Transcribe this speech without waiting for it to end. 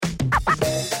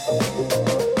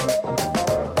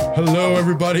Hello,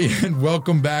 everybody, and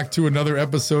welcome back to another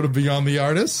episode of Beyond the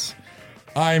Artists.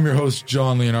 I am your host,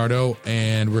 John Leonardo,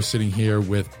 and we're sitting here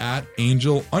with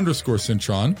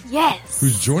 @Angel_Cintron. Yes.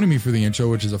 Who's joining me for the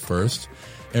intro, which is a first.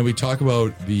 And we talk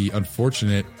about the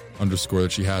unfortunate underscore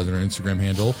that she has in her Instagram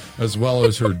handle, as well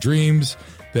as her dreams,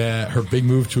 that her big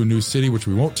move to a new city, which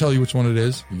we won't tell you which one it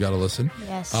is. You got to listen.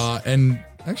 Yes. And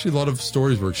actually, a lot of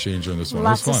stories were exchanged on this one.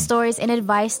 Lots of stories and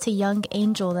advice to young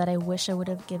Angel that I wish I would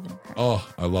have given her. Oh,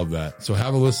 I love that. So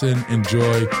have a listen.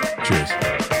 Enjoy. Cheers.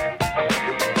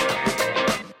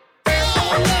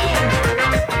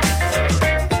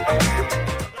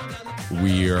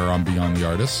 We are on Beyond the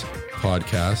Artists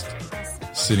podcast,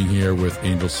 sitting here with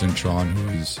Angel Cintron,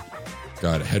 who's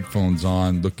got headphones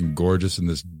on, looking gorgeous in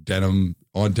this denim.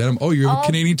 Oh, you have a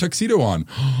Canadian tuxedo on.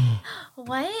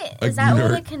 What? Is that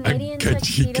what a Canadian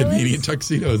tuxedo Canadian is?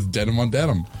 tuxedo is denim on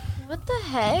denim. What the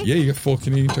heck? Yeah, you got full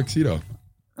Canadian tuxedo.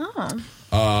 Oh.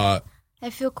 I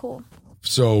feel cool.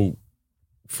 So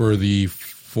for the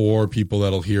 4 people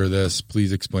that'll hear this,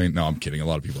 please explain. No, I'm kidding. A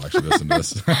lot of people actually listen to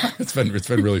this. It's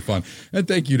been really fun. And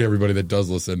thank you to everybody that does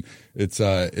listen.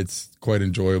 It's quite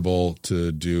enjoyable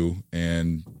to do.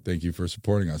 And thank you for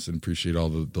supporting us, and appreciate all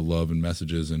the love and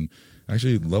messages, and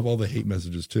actually love all the hate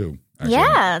messages too. Actually,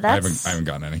 yeah, I haven't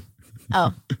gotten any.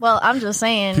 Oh, well, I'm just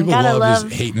saying. People gotta love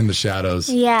just hating in the shadows.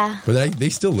 Yeah. But they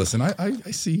still listen. I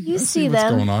see. You see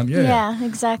what's going on. Yeah,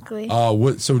 exactly.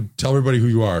 So tell everybody who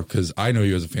you are, because I know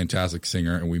you as a fantastic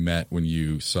singer, and we met when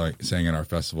you sang at our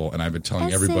festival. And I've been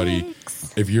telling everybody,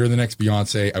 if you're the next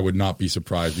Beyonce, I would not be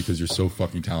surprised, because you're so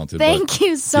fucking talented. Thank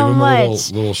you so give them much.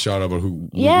 A little shout out about who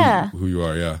you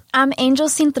are. Yeah. I'm Angel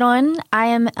Cintron. I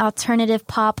am an alternative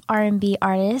pop R&B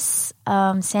artist,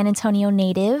 San Antonio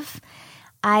native.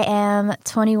 I am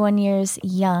 21 years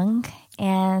young,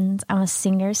 and I'm a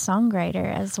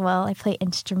singer-songwriter as well. I play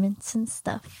instruments and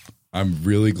stuff. I'm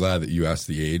really glad that you asked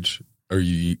the age, or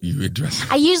you address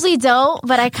it. I usually don't,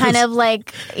 but I kind of I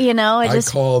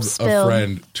called spilled. a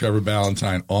friend, Trevor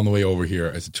Ballantyne, on the way over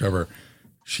here. I said, Trevor,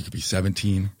 she could be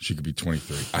 17, she could be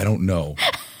 23. I don't know.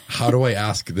 How do I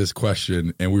ask this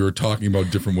question? And we were talking about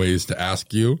different ways to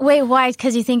ask you. Wait, why?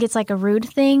 Because you think it's like a rude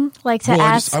thing? Like to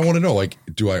ask? I want to know,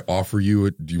 do I offer you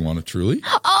it? Do you want it truly?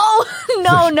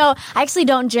 Oh, no. I actually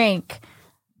don't drink.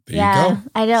 There you go.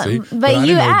 I don't. See? But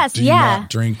you asked, do you not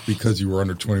drink because you were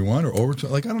under 21 or over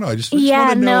 20? I don't know. I just want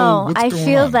to know what's going on.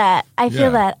 I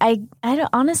feel that. I don't,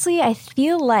 honestly, I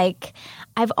feel like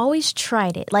I've always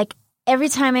tried it. Like, every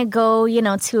time I go,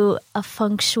 to a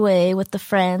feng shui with the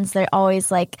friends, they're always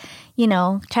try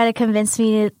to convince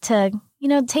me to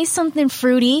taste something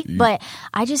fruity, but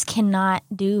I just cannot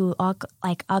do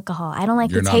alcohol. I don't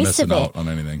like the taste of it. You're not missing out on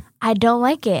anything. I don't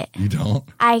like it. You don't?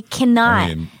 I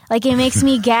cannot. It makes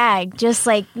me gag, just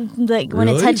when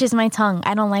it touches my tongue.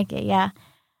 I don't like it, yeah.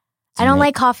 I don't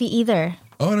like coffee either.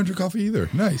 Oh, I don't drink coffee either.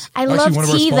 Nice. I love one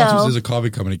of tea, our sponsors though. is a coffee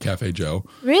company, Cafe Joe.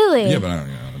 Really? Yeah, but I don't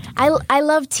drink coffee. I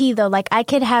love tea, though. I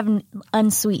could have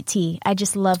unsweet tea. I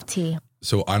just love tea.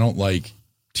 So I don't like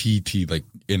tea,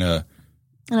 in a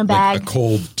bag. A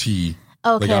cold tea,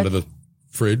 okay. Out of the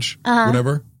fridge,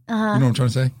 whatever. You know what I'm trying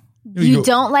to say? You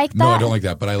don't like that? No, I don't like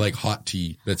that, but I like hot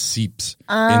tea that seeps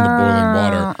in the boiling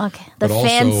water. Okay, the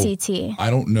fancy tea. I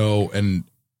don't know, and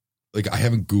I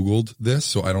haven't Googled this,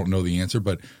 so I don't know the answer,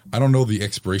 but I don't know the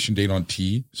expiration date on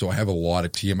tea. So I have a lot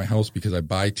of tea at my house because I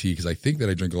buy tea because I think that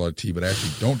I drink a lot of tea, but I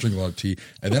actually don't drink a lot of tea.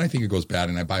 And then I think it goes bad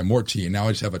and I buy more tea, and now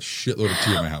I just have a shitload of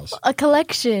tea at my house. A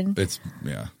collection. It's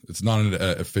not an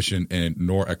efficient and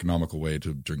nor economical way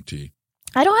to drink tea.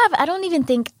 I don't even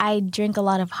think I drink a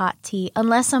lot of hot tea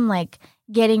unless I'm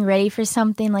getting ready for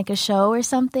something like a show or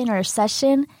something or a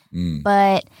session.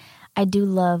 But I do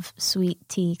love sweet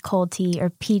tea, cold tea, or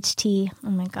peach tea. Oh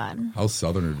my God. How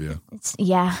Southern of you.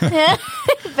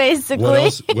 Basically.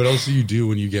 What else do you do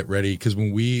when you get ready? Because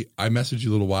I messaged you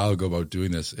a little while ago about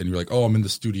doing this, and you're like, oh, I'm in the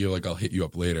studio, I'll hit you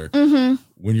up later. Mm-hmm.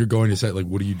 When you're going to set,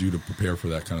 what do you do to prepare for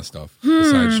that kind of stuff?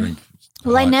 Besides drink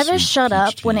Well, I never shut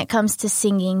up when it comes to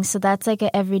singing, so that's an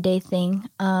everyday thing.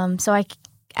 So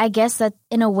I guess that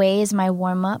in a way is my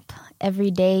warm up.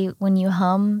 Every day when you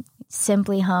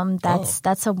simply hum,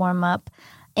 that's a warm up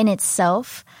in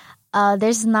itself.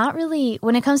 There's not really,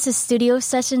 when it comes to studio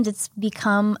sessions, it's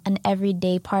become an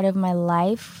everyday part of my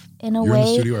life in a way. You're in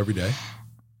the studio every day?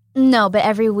 No, but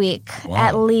every week,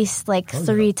 at least 3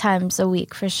 yeah. times a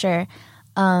week for sure.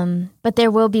 But there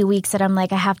will be weeks that I'm I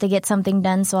have to get something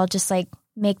done, so I'll just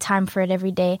make time for it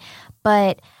every day.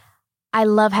 But I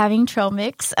love having trail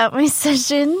mix at my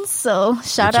sessions, so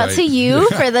shout out to you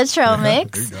for the trail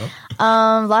mix. There you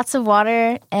go. Lots of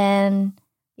water and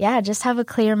just have a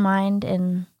clear mind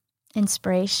and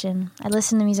Inspiration. I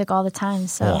listen to music all the time.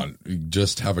 So Hold on.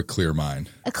 Just have a clear mind.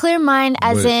 A clear mind,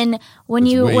 as in when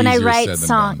I write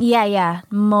songs. Yeah,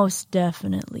 most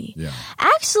definitely. Yeah.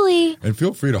 Actually, and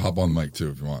feel free to hop on the mic too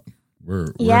if you want.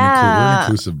 We're an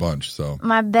inclusive bunch. So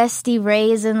my bestie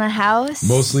Ray is in the house.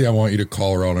 Mostly, I want you to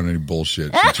call her out on any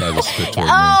bullshit she tries to spit toward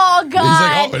me. Oh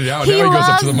God! He's like, now he goes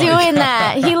up to the mic. Doing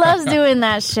that. He loves doing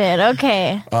that shit.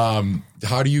 Okay.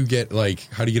 How do you get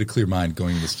a clear mind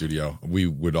going to the studio? We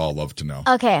would all love to know.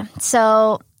 Okay,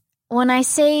 so when I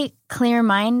say clear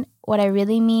mind, what I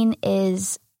really mean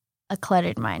is a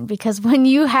cluttered mind. Because when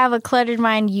you have a cluttered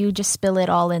mind, you just spill it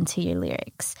all into your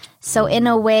lyrics. So in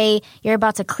a way, you're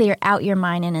about to clear out your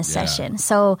mind in a session.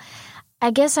 So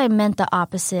I guess I meant the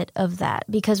opposite of that.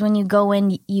 Because when you go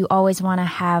in, you always want to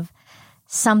have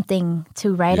something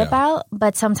to write about,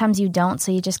 but sometimes you don't.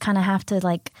 So you just kind of have to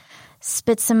like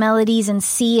spit some melodies and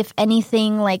see if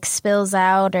anything like spills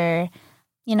out, or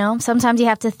sometimes you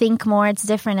have to think more. It's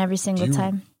different every single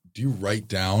time. Do you write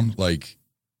down, like,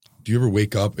 do you ever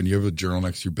wake up and you have a journal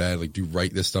next to your bed? Like, do you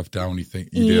write this stuff down when you think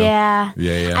you do? Yeah.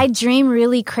 I dream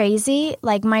really crazy.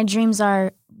 Like, my dreams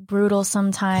are brutal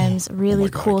sometimes, really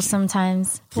cool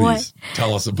sometimes. Please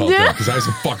tell us about that, because I have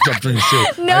some fucked up dreams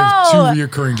too. No. I have 2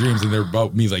 reoccurring dreams, and they're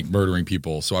about me like murdering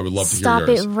people. So I would love to hear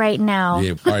yours. Stop it right now.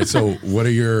 Yeah. All right. So what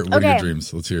are your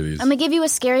dreams? Let's hear these. I'm gonna give you a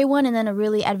scary one and then a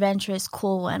really adventurous,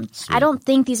 cool one. Sweet. I don't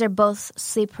think these are both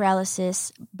sleep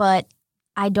paralysis, but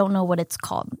I don't know what it's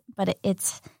called. But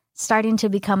it's starting to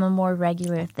become a more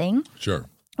regular thing. Sure.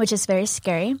 Which is very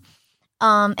scary.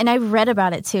 And I read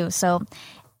about it too. So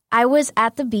I was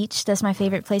at the beach. That's my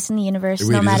favorite place in the universe.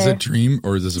 Wait, is this a dream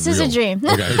or is this a real? This is a dream.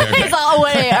 Okay. It's all,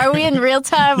 wait, are we in real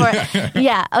time? Or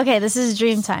yeah. Okay, this is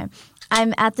dream time.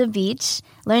 I'm at the beach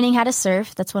learning how to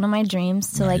surf. That's one of my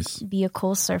dreams, to like be a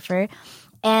cool surfer.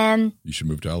 And you should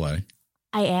move to LA.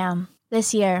 I am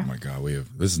this year. Oh my God,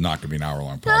 this is not going to be an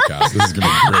hour-long podcast. This is going to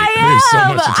be great. We have so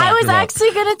much to talk I was about.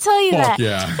 actually going to tell you Fuck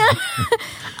that.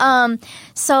 Yeah.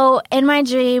 So in my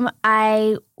dream,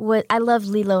 I love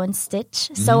Lilo and Stitch.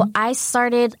 So I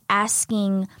started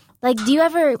asking, like, do you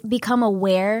ever become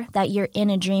aware that you're in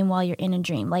a dream while you're in a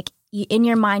dream? Like, in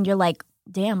your mind, you're like,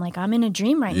 damn, like I'm in a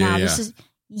dream right now.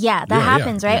 That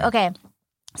happens, right? Yeah. Okay.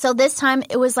 So this time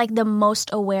it was like the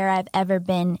most aware I've ever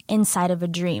been inside of a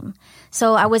dream.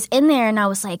 So I was in there and I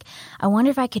was like, I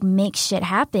wonder if I could make shit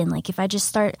happen. Like if I just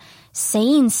start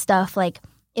saying stuff, like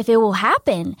if it will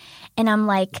happen. And I'm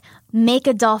like, make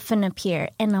a dolphin appear,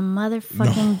 and a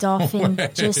motherfucking dolphin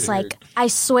just like, I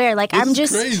swear, like I'm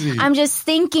just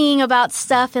thinking about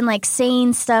stuff and like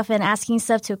saying stuff and asking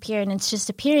stuff to appear, and it's just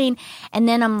appearing. And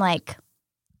then I'm like,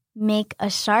 make a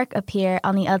shark appear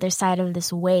on the other side of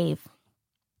this wave.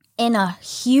 In a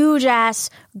huge ass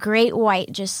great white,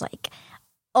 just like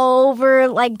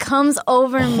comes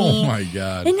over me. Oh my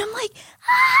God. And I'm like,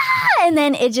 and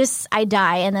then I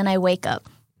die, and then I wake up.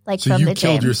 Like so from you the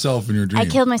dream. killed yourself in your dream. I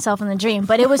killed myself in the dream,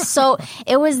 but it was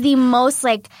the most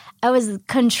like I was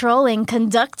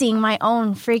conducting my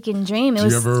own freaking dream. It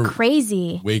was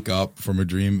crazy. Wake up from a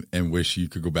dream and wish you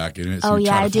could go back in it. So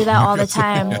I do that all the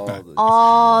time.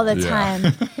 All the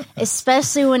time.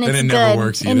 Especially when it's and good. Never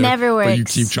works either, it never works. But you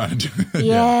keep trying to do it.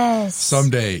 Yes.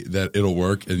 Someday that it'll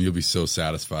work and you'll be so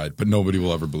satisfied, but nobody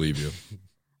will ever believe you.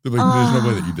 There's no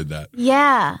way that you did that.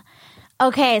 Yeah.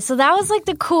 Okay, so that was like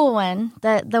the cool one.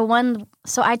 The one,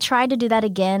 so I tried to do that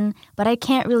again, but I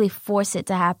can't really force it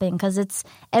to happen because it's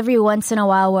every once in a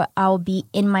while where I'll be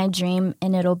in my dream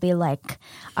and it'll be like,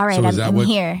 all right, so I'm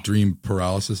here. Dream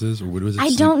paralysis is, or what was it? I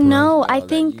don't know. I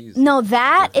think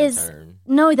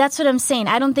that's what I'm saying.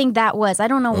 I don't think that was. I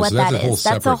don't know what that is.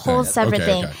 That's a whole separate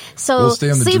thing. Okay. So we'll stay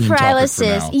on the sleep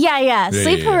paralysis. Yeah.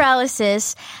 Sleep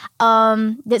paralysis.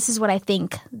 This is what I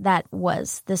think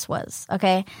this was.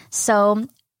 Okay. So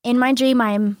in my dream,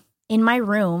 I'm in my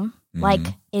room, like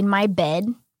in my bed,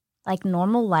 like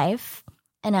normal life.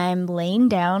 And I'm laying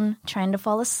down trying to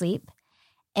fall asleep.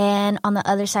 And on the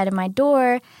other side of my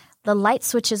door, the light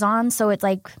switches on. So it's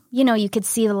like, you could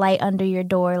see the light under your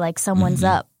door, like someone's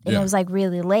up. And it was like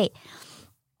really late.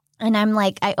 And I'm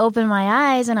like, I open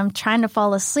my eyes and I'm trying to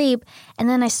fall asleep. And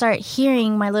then I start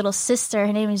hearing my little sister,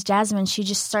 her name is Jasmine. She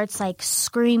just starts like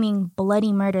screaming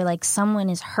bloody murder, like someone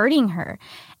is hurting her.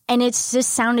 And it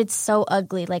just sounded so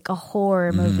ugly, like a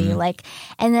horror movie.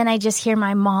 And then I just hear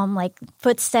my mom, like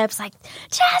footsteps, like,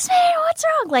 Jasmine, what's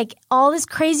wrong? Like all this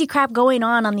crazy crap going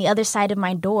on the other side of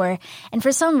my door. And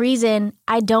for some reason,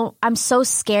 I'm so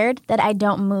scared that I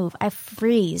don't move. I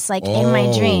freeze, like in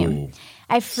my dream.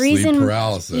 I freeze Sleep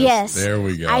paralysis. Yes. There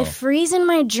we go. I freeze in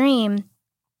my dream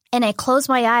and I close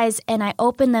my eyes and I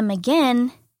open them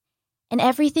again and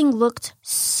everything looked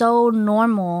so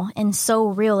normal and so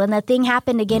real. And the thing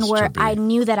happened again where I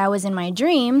knew that I was in my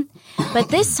dream, but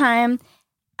this time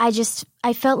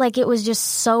I felt like it was just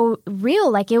so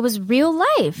real, like it was real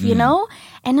life, you know?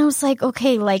 And I was like,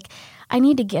 okay, like I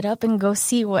need to get up and go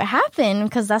see what happened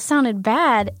because that sounded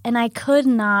bad. And I could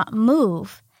not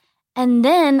move. And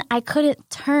then I couldn't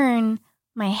turn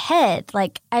my head.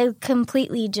 Like I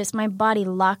completely just, my body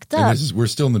locked up. And we're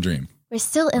still in the dream. We're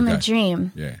still in the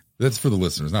dream. Yeah. That's for the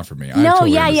listeners, not for me. No,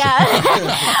 totally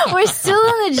yeah. We're still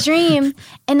in the dream.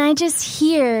 And I just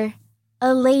hear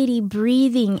a lady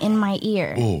breathing in my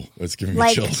ear. Oh, that's giving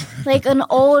me chills. Like an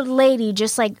old lady,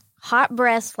 just like hot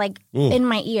breath, like in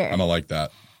my ear. I don't like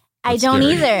that. I don't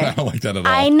either. I don't like that at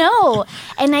all. I know.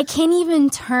 And I can't even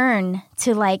turn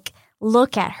to like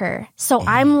look at her. So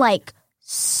I'm like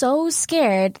so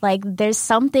scared. Like there's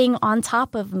something on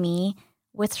top of me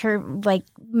with her like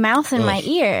mouth in my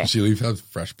ear. Did she leave out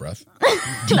fresh breath?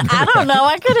 I don't know.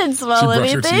 I couldn't smell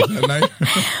anything. Her teeth at night?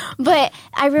 But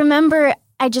I remember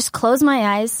I just closed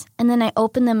my eyes and then I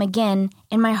opened them again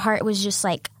and my heart was just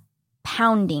like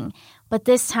pounding. But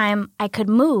this time I could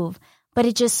move. But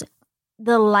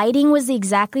the lighting was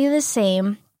exactly the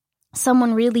same.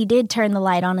 Someone really did turn the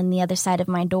light on the other side of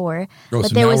my door. Oh, but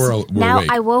so there now we're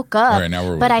I woke up. All right, now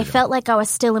we're but I felt like I was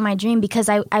still in my dream because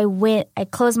I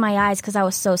closed my eyes because I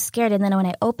was so scared. And then when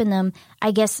I opened them,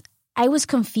 I guess I was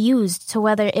confused to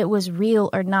whether it was real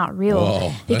or not real.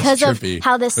 Whoa, because of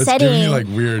how the setting. Giving me like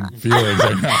weird feelings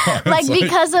right now. like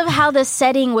because of how the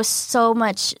setting was so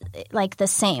much like the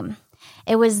same.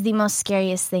 It was the most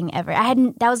scariest thing ever. I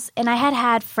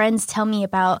had friends tell me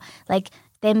about like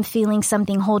them feeling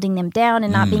something holding them down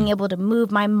and not being able to move.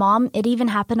 My mom, it even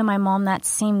happened to my mom that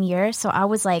same year. So I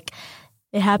was like,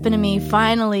 it happened to me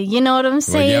finally. You know what I'm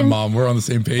saying? Like, yeah, Mom, we're on the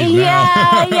same page now.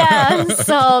 Yeah. Yeah.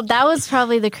 So that was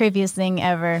probably the creepiest thing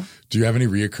ever. Do you have any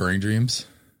reoccurring dreams?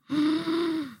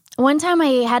 One time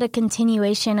I had a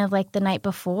continuation of like the night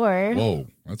before. Whoa,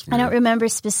 that's weird. I don't remember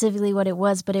specifically what it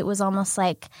was, but it was almost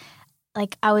like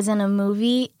I was in a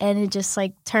movie and it just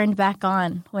like turned back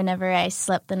on whenever I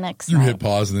slept the next night. You hit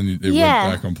pause and then it went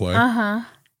back on play. Uh-huh.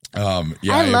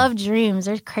 I love dreams.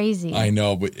 They're crazy. I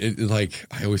know, but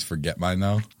I always forget mine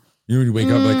though. You know, when you wake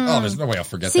up like, oh, there's no way I'll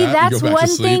forget that. See, that's one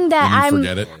thing that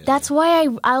forget it. That's why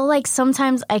I'll like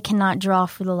sometimes I cannot draw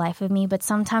for the life of me, but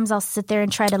sometimes I'll sit there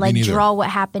and try to like draw what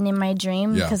happened in my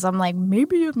dream because I'm like,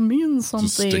 maybe it means something.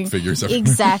 Just stick figures everywhere.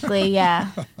 Exactly, yeah.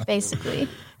 Basically.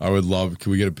 I would love,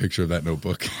 can we get a picture of that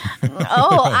notebook?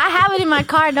 Oh, I have it in my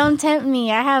car. Don't tempt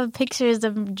me. I have pictures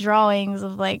of drawings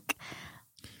of like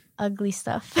ugly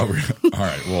stuff. Oh, all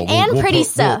right. Well, and pretty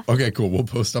stuff. Okay, cool. We'll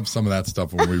post up some of that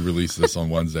stuff when we release this on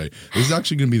Wednesday. This is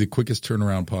actually going to be the quickest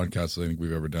turnaround podcast I think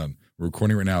we've ever done. We're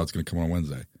recording right now. It's going to come on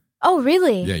Wednesday. Oh,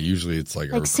 really? Yeah, usually it's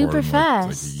like super fast.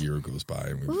 Like a year goes by.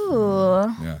 And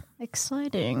ooh, yeah.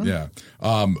 Exciting. Yeah.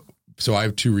 So I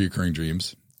have 2 reoccurring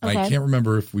dreams. Okay. I can't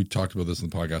remember if we talked about this in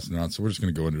the podcast or not, so we're just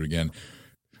going to go into it again.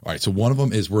 All right, so one of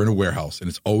them is we're in a warehouse, and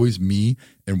it's always me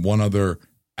and one other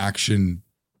action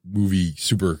movie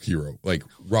superhero, like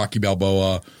Rocky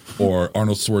Balboa or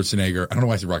Arnold Schwarzenegger. I don't know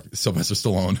why I said Rocky, Sylvester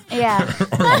Stallone. Yeah.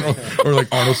 or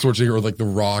like Arnold Schwarzenegger or like The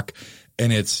Rock.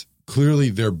 And it's clearly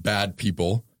they're bad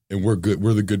people, and we're good.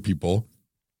 We're the good people,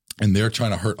 and they're trying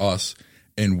to hurt us,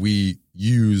 and we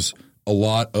use a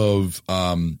lot of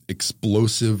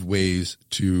explosive ways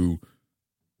to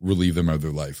relieve them of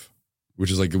their life,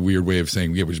 which is like a weird way of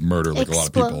saying, yeah, we just murder like a lot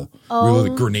of people. Oh. We're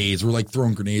like grenades. We're like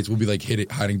throwing grenades. We'll be like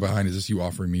hiding behind. Is this you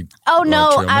offering me? Oh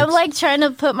no, I'm like trying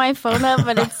to put my phone up,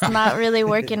 but it's not really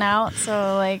working out.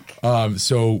 So like,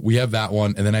 so we have that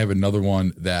one, and then I have another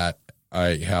one that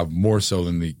I have more so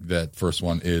than that first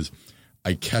one is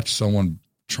I catch someone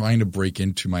trying to break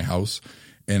into my house,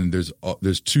 and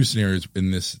there's 2 scenarios in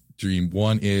this dream.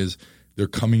 One is they're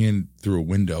coming in through a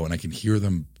window and I can hear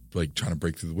them like trying to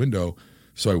break through the window.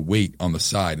 So I wait on the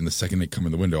side, and the second they come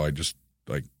in the window, I just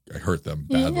like I hurt them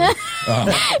badly.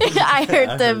 I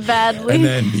hurt them badly. And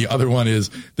then the other one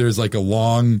is there's like a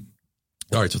long.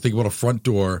 All right, so think about a front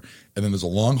door, and then there's a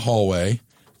long hallway.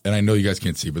 And I know you guys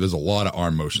can't see, but there's a lot of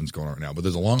arm motions going on right now. But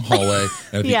there's a long hallway,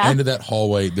 and at the end of that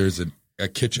hallway, there's a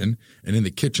kitchen, and in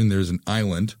the kitchen there's an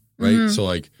island, right? Mm-hmm. So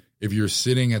like. If you're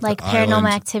sitting at like the Paranormal island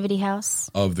Activity House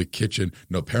of the kitchen,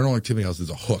 no, Paranormal Activity House is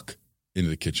a hook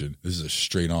into the kitchen. This is a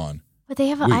straight on. But they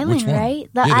have an island, right?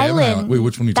 The island. Wait,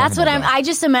 which one are you That's talking what about? I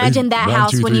just imagined that 1,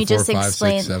 house 2, 3, when you 4, just 5,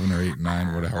 explained. 6, 7 or 8,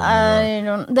 9, whatever. I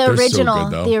don't. The original. So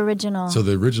good, the original. So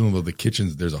the original of the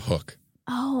kitchens, there's a hook.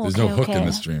 Oh, there's no hook in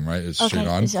this dream, right? It's straight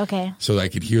on. Okay. So I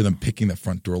could hear them picking the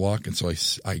front door lock, and so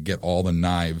I get all the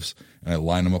knives and I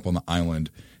line them up on the island.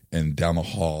 and down the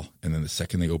hall. And then the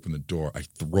second they open the door, I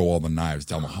throw all the knives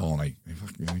down the hall and I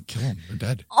kill them. They're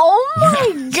dead. Oh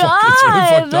my God. It's really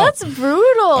fucked up. That's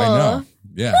brutal. I know.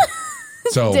 Yeah.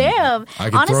 So damn.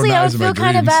 Honestly, I would feel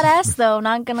kind of badass though,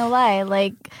 not gonna lie.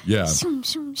 Like, yeah. Shoom,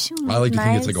 shoom, shoom, I like to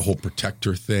think it's like a whole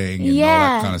protector thing and all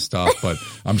that kind of stuff, but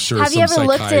I'm sure Have you ever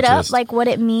looked it up, like what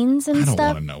it means and stuff?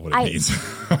 I don't want to know what it means.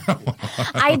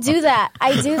 I do that.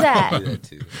 I do that.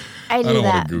 I don't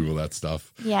want to Google that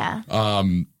stuff. Yeah.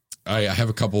 I have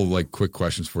a couple of like quick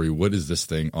questions for you. What is this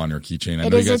thing on your keychain?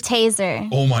 It is a taser.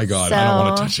 Oh my God, so I don't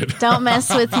want to touch it. Don't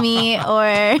mess with me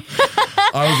or...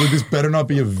 I was like, this better not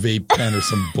be a vape pen or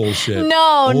some bullshit.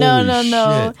 No.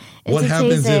 It's what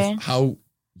happens taser. if how...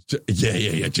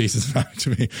 Yeah. Jason's not to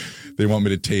me. They want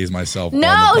me to tase myself. No,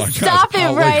 on the podcast. stop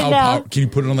it right now. Can you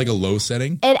put it on like a low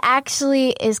setting? It actually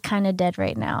is kind of dead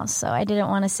right now, so I didn't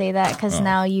want to say that because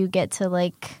now you get to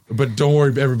like. But don't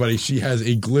worry, everybody. She has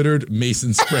a glittered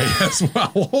mason spray as well.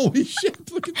 Holy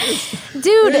shit! Look at this,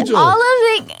 dude. Angel. All of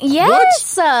it.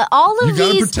 Yes, all of you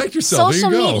gotta these protect yourself. social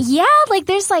there you go. media. Yeah, like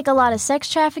there's like a lot of sex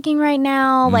trafficking right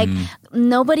now. Like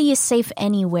nobody is safe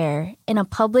anywhere in a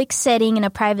public setting, in a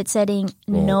private setting,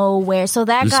 nowhere. So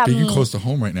that got me close to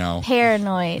home right now.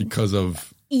 Paranoid because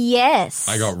of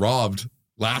I got robbed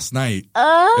last night,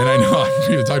 and I know I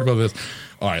need to talk about this.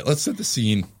 All right, let's set the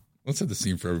scene. Let's set the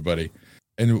scene for everybody,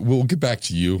 and we'll get back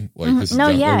to you. Like this is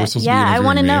I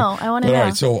want to know. I want to know. All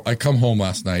right, so I come home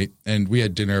last night, and we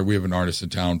had dinner. We have an artist in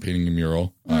town painting a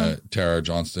mural, Tara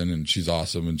Johnston, and she's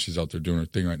awesome, and she's out there doing her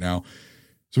thing right now.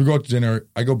 So we go out to dinner.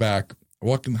 I go back. I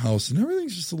walk in the house, and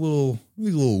everything's just a little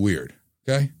weird.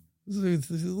 Okay, it's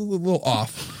a little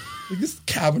off. Like this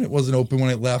cabinet wasn't open when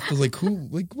I left. I was like, who?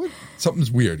 Like what? Something's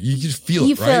weird. You just feel it, right?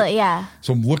 You feel it, yeah.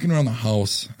 So I'm looking around the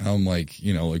house, and I'm like,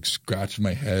 like scratching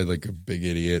my head like a big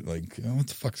idiot. Like, what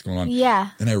the fuck's going on?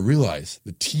 Yeah. And I realize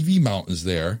the TV mount is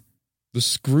there. The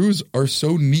screws are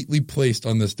so neatly placed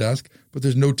on this desk, but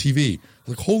there's no TV. I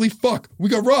was like, holy fuck, we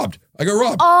got robbed. I got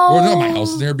robbed. Oh. Or no, my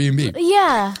house is an Airbnb.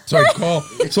 Yeah. So I call.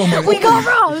 So I'm like, we got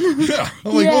robbed. Yeah.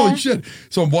 I'm like, holy shit.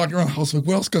 So I'm walking around the house like,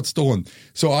 what else got stolen?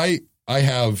 So I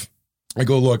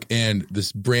go look, and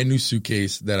this brand new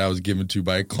suitcase that I was given to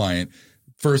by a client,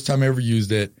 first time I ever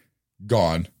used it,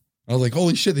 gone. I was like,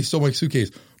 holy shit, they stole my suitcase.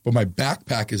 But my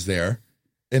backpack is there,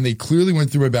 and they clearly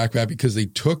went through my backpack because they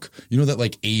took, that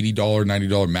like $80,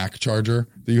 $90 Mac charger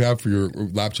that you have for your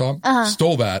laptop?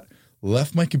 Stole that,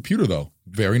 left my computer though.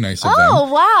 Very nice of them. Oh,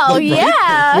 wow. Like,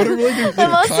 yeah. Whatever, like, the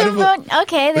most important.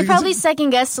 Okay. They probably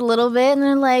second guessed a little bit and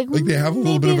they're like they have a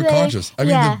little bit of a conscience. I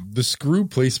mean, the screw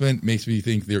placement makes me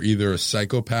think they're either a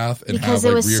psychopath and because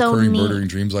have like reoccurring murdering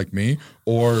dreams like me,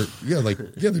 or they're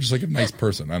just like a nice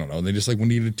person. I don't know. They just like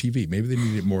needed a TV. Maybe they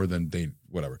needed it more than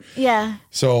whatever. Yeah.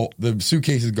 So the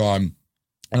suitcase is gone,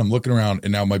 and I'm looking around,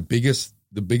 and now the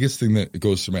biggest thing that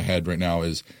goes through my head right now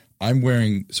is I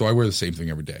wear the same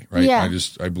thing every day, right? Yeah.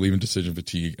 I believe in decision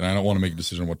fatigue, and I don't want to make a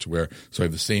decision on what to wear. So I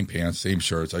have the same pants, same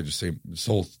shirts. I just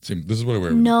this is what I wear.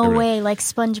 No every way, day. like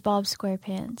SpongeBob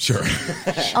SquarePants. Sure.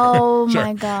 Oh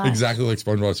my God. Exactly like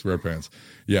SpongeBob SquarePants.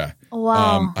 Yeah.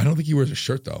 Wow. I don't think he wears a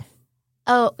shirt though.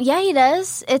 Oh, yeah, he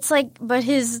does. It's like, but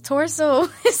his torso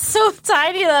is so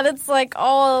tiny that it's like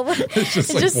all. It's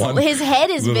just one. His head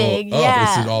is big. Yeah.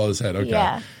 This is all his head. Okay.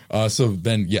 Yeah. So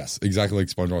then, yes, exactly like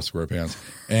SpongeBob SquarePants.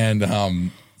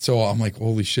 And so I'm like,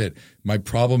 holy shit. My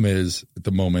problem is at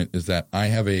the moment is that I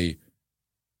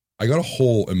got a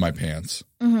hole in my pants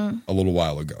a little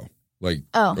while ago, like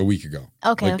a week ago.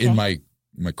 Okay. In my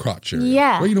crotch area.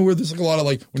 Yeah. Where there's like a lot of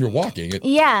like when you're walking.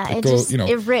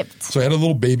 It ripped. So I had a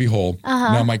little baby hole.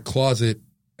 Now my closet,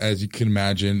 as you can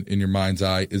imagine in your mind's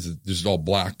eye, is just all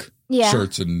black.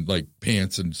 Shirts and like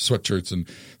pants and sweatshirts, and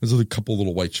there's a couple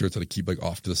little white shirts that I keep like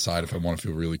off to the side if I want to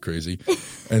feel really crazy.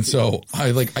 And so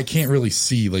I can't really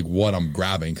see like what I'm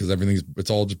grabbing because it's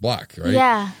all just black, right?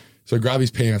 Yeah. So I grab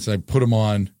these pants and I put them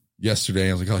on yesterday.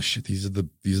 I was like, oh shit, these are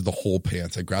the whole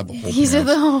pants. I grabbed the whole. These are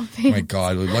the whole pants. My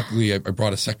God! Luckily, I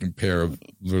brought a second pair of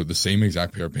the same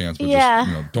exact pair of pants, but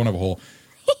just don't have a hole.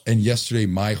 And yesterday,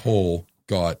 my hole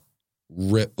got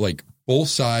ripped, like both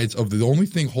sides of the only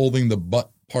thing holding the butt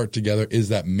part together is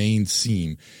that main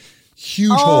seam.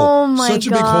 Huge hole. Such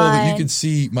a big hole that you can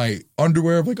see my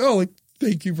underwear. I'm like,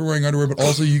 thank you for wearing underwear, but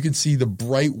also you can see the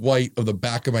bright white of the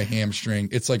back of my hamstring.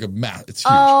 It's like a mat. It's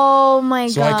huge. Oh my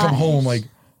God. So I come home, I'm like,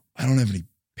 I don't have any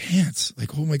pants.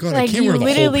 Like, oh my God, I can't wear the whole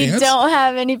pants. You literally don't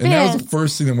have any pants. And that was the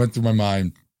first thing that went through my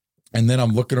mind. And then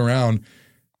I'm looking around.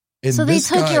 And so they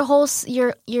took your whole,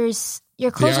 your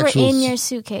clothes were in your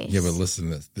suitcase. Yeah, but listen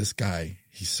to this. This guy,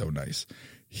 he's so nice.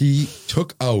 He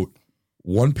took out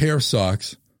one pair of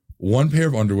socks, one pair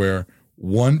of underwear,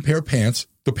 one pair of pants,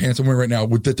 the pants I'm wearing right now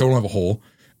that don't have a hole,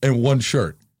 and one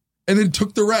shirt. And then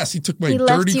took the rest. He took my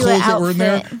dirty clothes that were in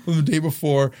there from the day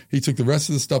before. He took the rest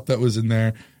of the stuff that was in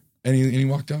there, and he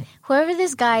walked out. Whoever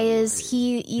this guy is,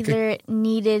 he either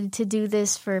needed to do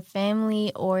this for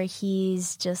family or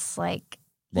he's just like,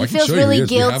 he feels really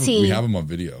guilty. We have him on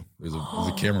video. There's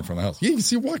a camera in front of the house. Yeah, you can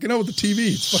see him walking out with the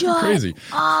TV. It's fucking crazy.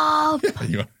 Up.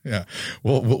 Yeah.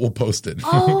 We'll post it.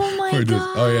 Oh, my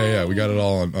God. Oh, yeah. We got it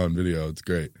all on video. It's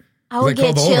great. I would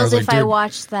get chills if I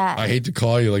watched that. I hate to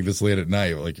call you like this late at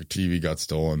night, like your TV got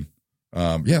stolen.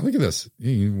 Yeah, look at this.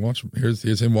 You can watch.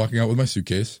 Here's him walking out with my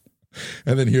suitcase,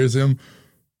 and then here's him.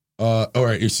 All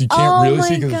right, so you can't really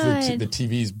see because the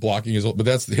TV's blocking his. But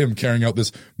that's him carrying out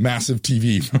this massive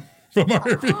TV from our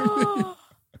Airbnb.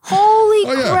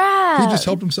 Holy crap! He just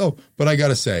helped himself. But I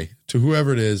gotta say, to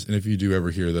whoever it is, and if you do ever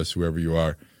hear this, whoever you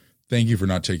are. Thank you for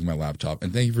not taking my laptop,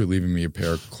 and thank you for leaving me a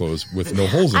pair of clothes with no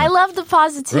holes in it. I love the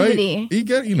positivity. Right? It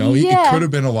could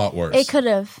have been a lot worse. It could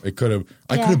have. I could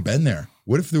have been there.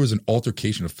 What if there was an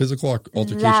altercation, a physical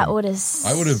altercation? That would have.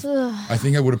 I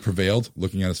think I would have prevailed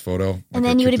looking at his photo. And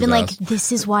then you would have been like,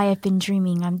 "This is why I've been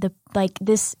dreaming.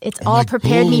 It's all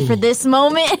prepared me for this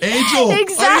moment." Angel,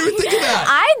 exactly. I didn't even think of that.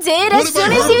 I did as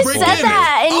soon as you said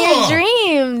that in your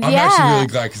dream. I'm actually really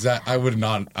glad because I would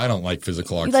not. I don't like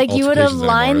physical altercations. You would have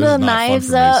lined the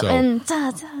knives up and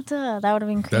that would have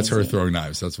been crazy. That's her throwing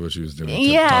knives. That's what she was doing.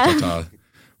 Yeah.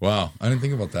 Wow, I didn't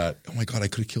think about that. Oh my God, I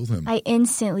could have killed him. I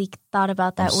instantly thought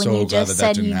about that when you just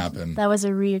said that was a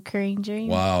reoccurring dream.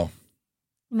 Wow.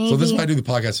 Maybe. So this is why I do the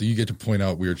podcast, so you get to point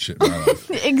out weird shit in my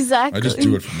life. Exactly. I just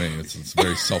do it for me. It's a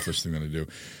very selfish thing that I do.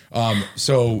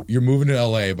 So you're moving to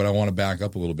LA, but I want to back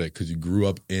up a little bit because you grew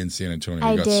up in San Antonio.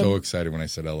 I got so excited when I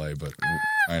said LA, but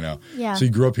I know. Yeah. So you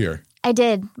grew up here. I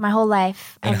did my whole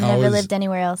life. I've never lived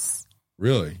anywhere else.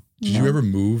 Really? Did you ever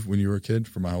move when you were a kid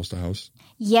from house to house?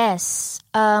 Yes.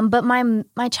 But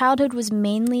my childhood was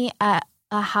mainly at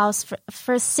a house.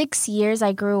 For 6 years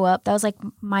I grew up. That was like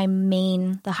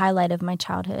the highlight of my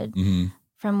childhood. Mm-hmm.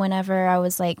 From whenever I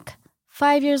was like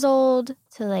 5 years old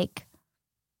to like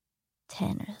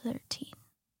 10 or 13.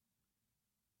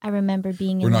 I remember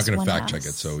being in this one house. We're not going to fact check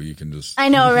it, so you can just... I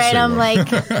know, right? I'm like,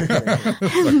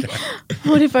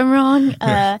 what if I'm wrong?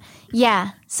 Yeah,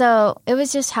 so it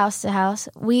was just house to house.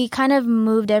 We kind of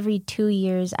moved every 2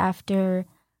 years after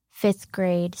 5th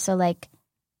grade, so like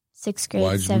 6th grade,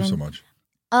 Why did you move so much?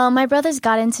 My brothers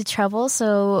got into trouble,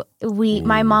 so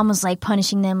my mom was like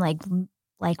punishing them, like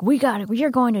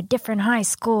you're going to a different high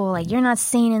school, like you're not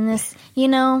staying in this,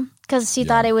 because she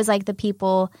thought it was like the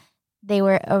people they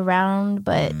were around,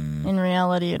 but in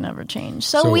reality, it never changed.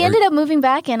 So we ended up moving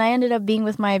back, and I ended up being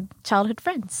with my childhood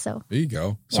friends. So there you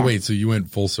go. So wait, so you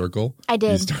went full circle? I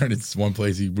did. You started one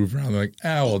place, you moved around, like, it's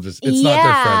not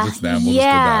their friends, it's them. We'll just go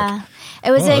back.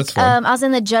 It was I was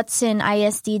in the Judson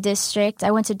ISD district. I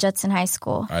went to Judson High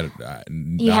School.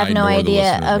 You have no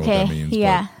idea. Okay, means,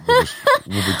 yeah.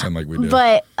 We'll pretend like we do.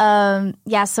 But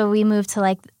so we moved to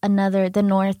like the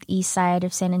northeast side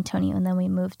of San Antonio, and then we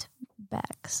moved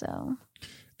back. So.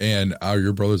 And are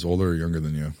your brothers older or younger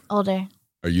than you? Older.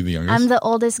 Are you the youngest? I'm the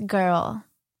oldest girl.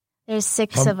 There's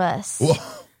 6 of us.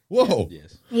 Whoa.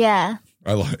 Yes. Yeah.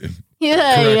 I like it.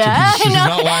 Yeah. She's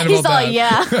not lying about that.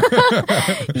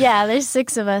 Yeah. Yeah, there's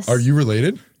 6 of us. Are you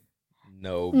related?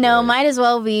 No. No, might as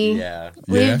well be. Yeah.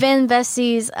 We've been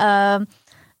besties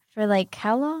for like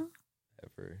how long?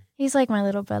 Ever. He's like my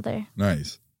little brother.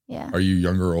 Nice. Yeah. Are you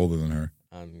younger or older than her?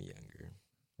 I'm younger.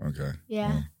 Okay. Yeah.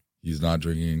 Well, he's not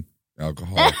drinking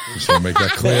alcohol. Just want to make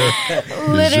that clear.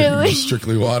 Literally. He's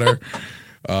strictly water.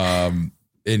 And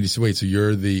so wait, so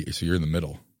you're in the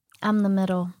middle. I'm the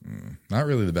middle. Not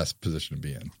really the best position to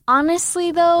be in.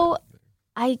 Honestly, though,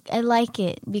 I like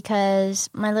it because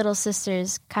my little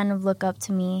sisters kind of look up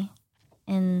to me,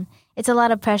 and it's a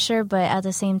lot of pressure. But at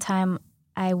the same time,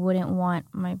 I wouldn't want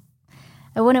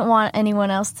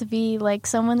anyone else to be like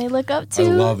someone they look up to. I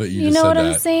love that you just know said what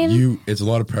that. I'm saying? It's a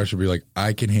lot of pressure to be like,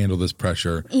 I can handle this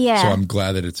pressure. Yeah. So I'm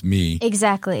glad that it's me.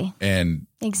 Exactly. And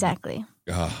exactly.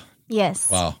 Yes.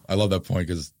 Wow. I love that point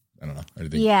because I don't know. I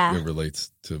think it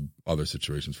relates to other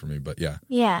situations for me, but yeah.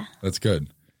 Yeah. That's good.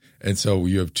 And so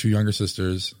you have 2 younger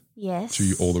sisters. Yes.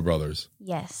 2 older brothers.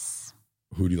 Yes.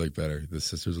 Who do you like better, the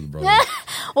sisters or the brothers?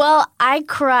 Well, I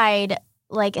cried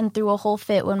and threw a whole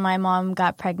fit when my mom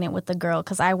got pregnant with the girl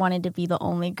because I wanted to be the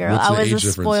only girl. What's I was the age a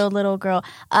difference? Spoiled little girl.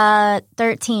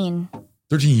 13.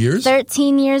 13 years?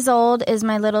 13 years old is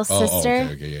my little sister.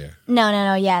 Oh, okay, yeah.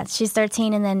 No, yeah. She's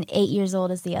 13, and then 8 years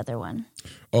old is the other one.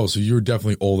 Oh, so you were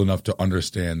definitely old enough to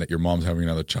understand that your mom's having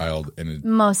another child.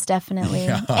 Most definitely.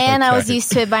 Yeah, and I was okay.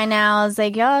 used to it by now. I was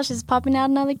like, oh, she's popping out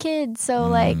another kid. So,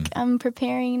 like, I'm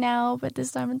preparing now, but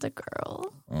this time it's a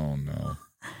girl. Oh, no.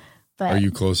 But Are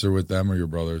you closer with them or your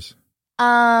brothers?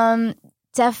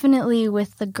 definitely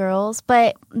with the girls,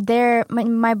 but they're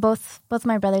both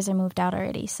my brothers are moved out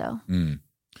already, so.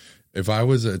 If I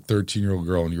was a 13-year-old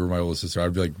girl and you were my older sister,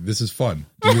 I'd be like, this is fun.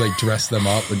 Do you like dress them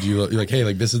up? And do you like, hey,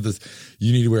 like this is this,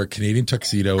 you need to wear a Canadian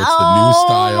tuxedo. It's the new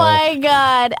style. Oh my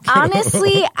God.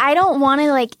 Honestly, I don't want to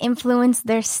like influence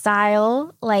their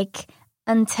style like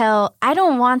until I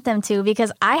don't want them to,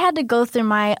 because I had to go through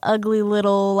my ugly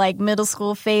little like middle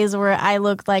school phase where I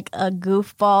looked like a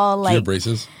goofball. Do Like you have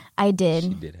braces? I did. She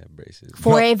did have braces.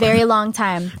 For a very long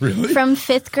time. Really? From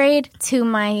 5th grade to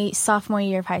my sophomore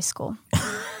year of high school.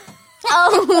 A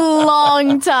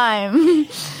long time.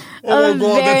 Oh,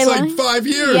 bro, that's long- like 5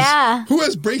 years. Yeah. Who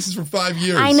has braces for 5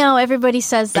 years? I know, everybody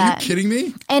says Are you that. kidding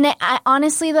me? And I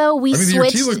honestly, though, we I mean, switched. your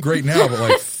teeth look great now, but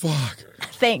like, fuck.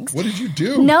 Thanks. What did you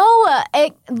do? No,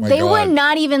 they were God.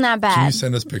 not even that Can you bad.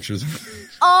 send us pictures?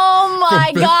 Oh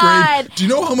my From 5th God. grade? Do you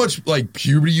know how much like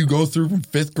puberty you go through from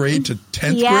 5th grade to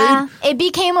 10th Yeah. grade? It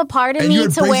became a part of And you me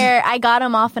had to braces? where I got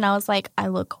them off and I was like, I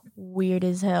look weird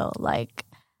as hell. Like,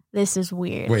 this is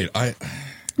weird. Wait,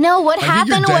 No, what I think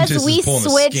your happened was dentist we is pulling a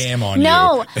switched. scam on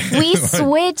No, you. we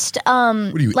switched. What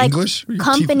are you, like English? What are you,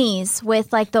 companies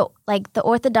with like the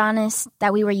orthodontist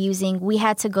that we were using. We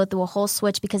had to go through a whole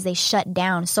switch because they shut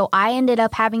down. So I ended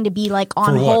up having to be like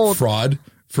on For what? hold. Fraud?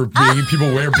 For making people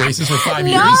wear braces for 5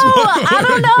 years? No, I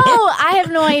don't know. I have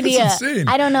no idea. insane.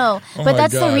 I don't know. Oh But my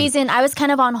that's God. the reason I was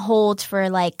kind of on hold for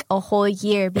like a whole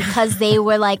year because they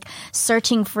were like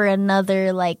searching for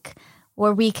another like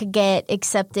where we could get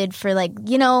accepted for like,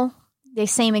 you know, the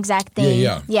same exact thing.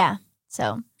 Yeah.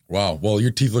 So Wow. Well,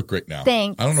 your teeth look great now.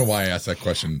 Thanks. I don't know why I asked that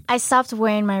question. I stopped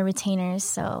wearing my retainers,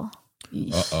 so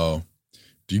Uh-oh.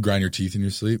 Do you grind your teeth in your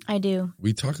sleep? I do.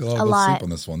 We talk a lot A about lot. sleep on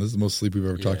this one. This is the most sleep we've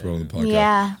ever talked about on the podcast.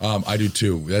 Yeah. I do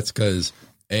too. That's because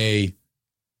actually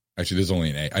there's only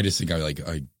an A. I just think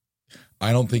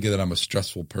I don't think that I'm a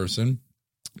stressful person,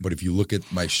 but if you look at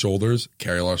my shoulders,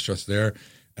 carry a lot of stress there,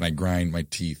 and I grind my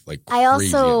teeth like crazy I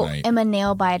also at night. am a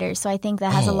nail biter, so I think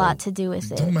that has a lot to do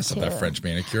with it. Don't mess too. up that French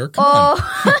manicure. Come on.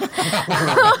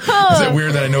 Is it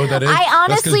weird that I know what that is? I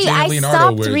That's 'cause honestly, Janet I Leonardo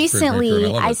stopped wears French recently. manicure,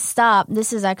 and I love I it. stopped.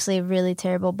 This is actually really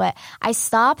terrible, but I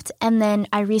stopped and then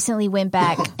I recently went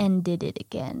back and did it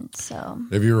again. So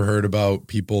Have you ever heard about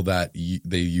people that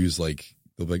they use like,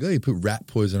 they'll be like, oh, you put rat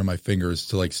poison on my fingers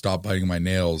to like stop biting my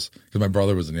nails? Because my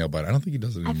brother was a nail biter. I don't think he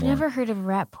does it anymore. I've never heard of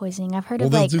rat poisoning. I've heard Well,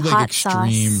 of they'll like do, like, hot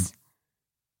extreme- sauce.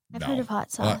 I've heard of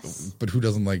hot sauce. But who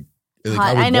doesn't like Hot-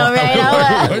 I would I know, want- right?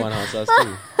 I I, want hot sauce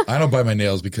too. I don't bite my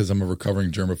nails because I'm a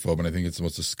recovering germaphobe, and I think it's the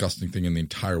most disgusting thing in the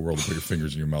entire world to put your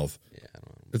fingers in your mouth. Yeah, I don't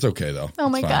know. It's okay though. Oh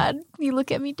my It's fine. God, you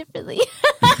look at me differently.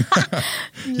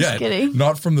 Just Yeah, kidding.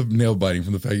 not from the nail biting,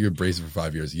 from the fact you had braces for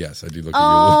 5 years. Yes, I do look at you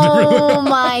a little differently. Oh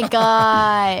my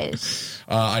gosh.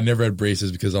 I never had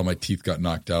braces because all my teeth got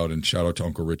knocked out, and shout out to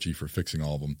Uncle Richie for fixing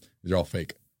all of them. They're all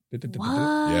fake. What?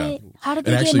 Yeah. How did And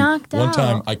they actually, get knocked out? one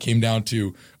time I came down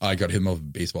to, I got hit with a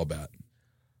baseball bat.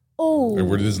 Oh.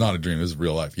 This is not a dream. This is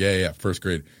real life. Yeah. First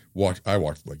grade. I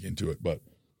walked like into it, but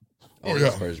Oh, yeah.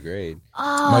 First grade.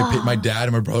 my dad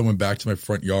and my brother went back to my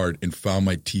front yard and found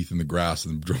my teeth in the grass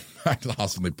and drove back to the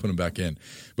hospital. And they put them back in,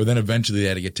 but then eventually they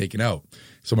had to get taken out.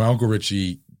 So my Uncle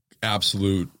Richie,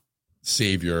 absolute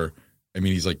savior. I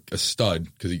mean, he's like a stud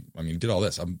because he did all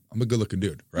this. I'm a good looking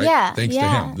dude, right? Yeah, Thanks to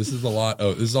yeah. him. This is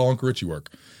this is all Uncle Richie work.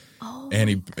 Oh.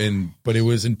 But it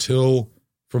was until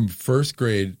from first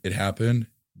grade it happened.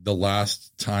 The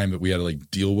last time that we had to like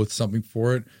deal with something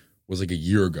for it was like a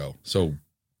year ago. So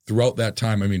throughout that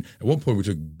time, I mean, at one point we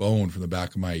took bone from the back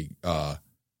of my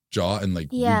jaw and like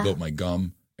Yeah. rebuilt my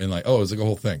gum. And like, it was like a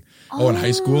whole thing. In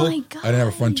high school, my I didn't have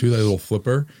a front tooth, I had a little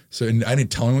flipper. So and I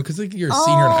didn't tell anyone because like you're a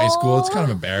senior in high school. It's kind of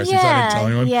embarrassing. So I didn't tell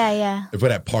anyone. Yeah.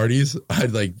 But at parties,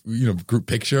 I'd like, group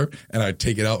picture and I'd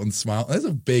take it out and smile. That's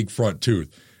a big front tooth.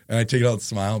 And I'd take it out and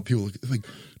smile. And people look like,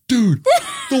 dude,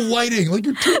 the lighting, like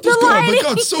your tooth is gone. I'm like,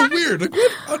 oh, it's so weird. Like,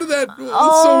 what? How did that? It's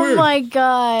so weird. Oh my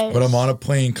God. But I'm on a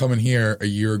plane coming here a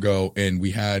year ago and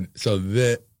we had,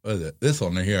 this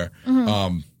one right here,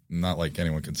 not like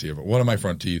anyone can see it, but one of my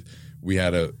front teeth, we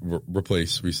had to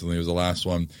replace recently. It was the last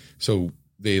one. So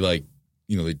they like,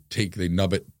 they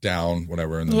nub it down,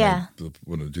 whatever, and then they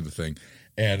want to do the thing.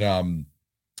 And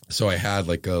so I had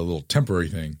like a little temporary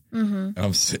thing, and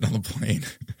I'm sitting on the plane,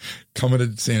 coming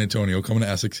to San Antonio, coming to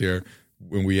Essex here,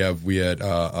 when we had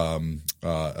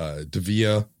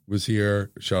Davia was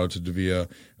here. Shout out to Davia.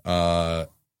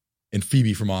 And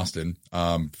Phoebe from Austin,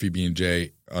 Phoebe and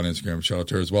Jay on Instagram. Shout out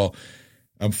to her as well.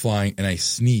 I'm flying and I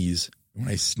sneeze. When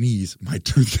I sneeze, my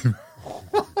tooth came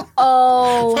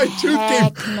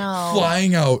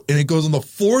flying out, and it goes on the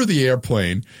floor of the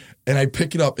airplane. And I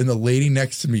pick it up, and the lady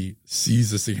next to me sees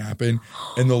this thing happen,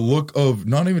 and the look of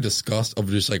not even disgust, of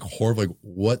just like horror, like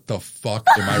what the fuck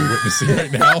am I witnessing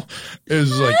right now? It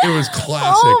was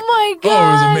classic. Oh my god! Oh,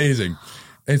 it was amazing.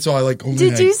 And so I like.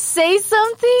 Did you say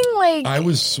something? Like I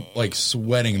was like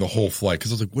sweating the whole flight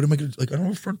because I was like, "What am I gonna like? I don't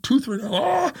have a front tooth right now."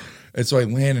 Ah! And so I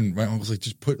land, and my mom was like,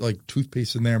 "Just put like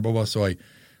toothpaste in there, and blah blah." So I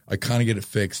kind of get it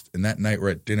fixed, and that night we're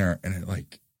at dinner, and it's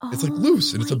like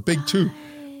loose, and it's a big tooth.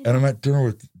 And I'm at dinner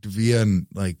with Davia and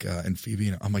and Phoebe,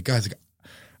 and I'm like, guys, like,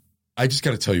 I just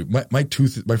got to tell you, my front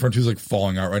tooth is like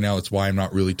falling out right now. That's why I'm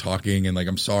not really talking, and like,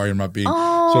 I'm sorry, I'm not being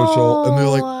social. And they're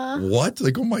like, what?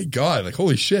 Like, oh my god, like,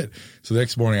 holy shit. So the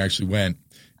next morning, I actually went,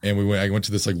 and I went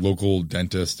to this like local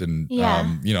dentist, and I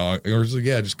was like,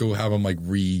 just go have them like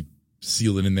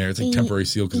re-seal it in there. It's like temporary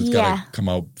seal because it's got to come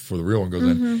out before the real one goes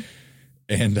in.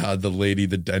 And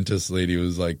the dentist lady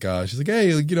was like, she's like,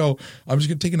 hey, like, I'm just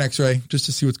going to take an x-ray just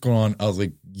to see what's going on. I was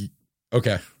like,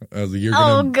 okay. I was like, you're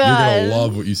going to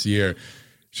love what you see here.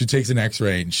 She takes an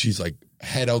x-ray and she's like,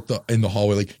 head out in the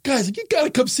hallway, like, guys, like, you got to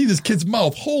come see this kid's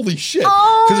mouth. Holy shit.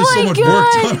 Because there's so much work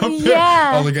done up there.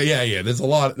 I was like, yeah, there's a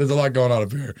lot going on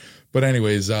up here. But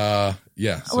anyways, So.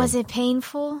 Was it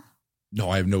painful? No,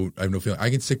 I have no feeling. I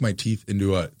can stick my teeth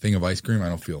into a thing of ice cream. I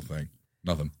don't feel a thing.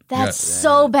 Nothing. That's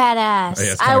so badass.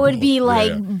 Yeah, I would be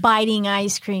like biting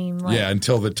ice cream. Like. Yeah,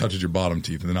 until it touches your bottom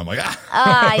teeth, and then I'm like,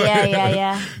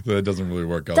 yeah. So it doesn't really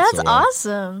work out. That's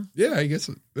awesome. Yeah, I guess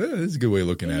it's a good way of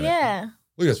looking at it. Yeah.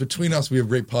 Look at us. Between us, we have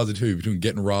great positivity between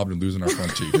getting robbed and losing our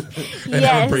front teeth, and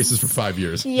having braces for 5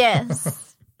 years.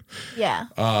 Yes. Yeah.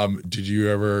 Did you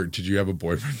have a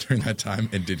boyfriend during that time,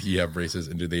 and did he have braces,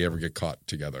 and did they ever get caught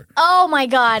together? Oh my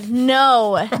god,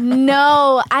 no.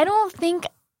 I don't think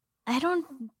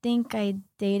I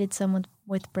dated someone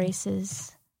with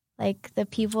braces. Like the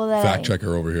people that fact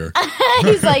checker over here.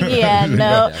 He's like, yeah,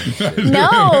 no,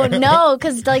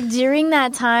 because like during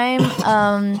that time,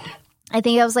 I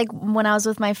think I was like when I was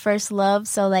with my first love,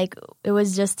 so like it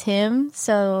was just him.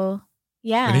 So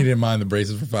yeah, and he didn't mind the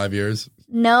braces for 5 years.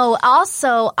 No,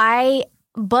 also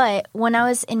But when I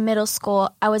was in middle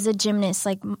school, I was a gymnast,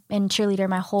 like, and cheerleader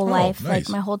my whole life, nice. like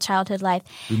my whole childhood life.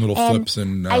 Doing little flips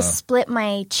and I split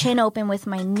my chin open with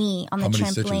my knee on the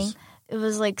trampoline. Stitches? It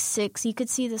was like 6. You could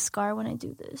see the scar when I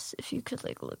do this. If you could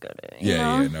like look at it.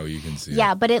 You can see it.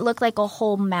 Yeah, but it looked like a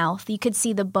whole mouth. You could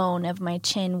see the bone of my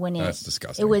chin when That's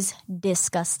disgusting. It was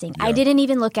disgusting. Yeah. I didn't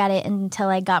even look at it until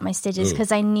I got my stitches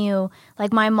because I knew,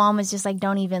 like, my mom was just like,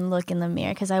 don't even look in the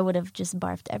mirror because I would have just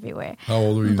barfed everywhere. How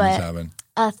old were you when this happened?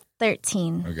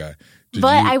 13. Okay.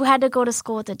 I had to go to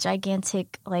school with a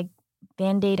gigantic, like,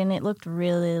 Band-Aid, and it looked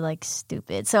really, like,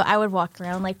 stupid. So I would walk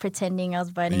around, like, pretending I was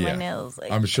biting my nails.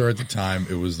 Like. I'm sure at the time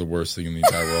it was the worst thing in the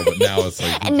entire world, but now it's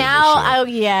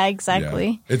like... exactly.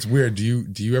 Yeah. It's weird. Do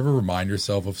you ever remind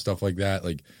yourself of stuff like that?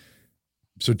 Like,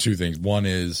 so 2 things. One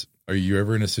is, are you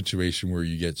ever in a situation where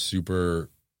you get super,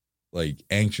 like,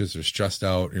 anxious or stressed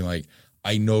out, and you're like,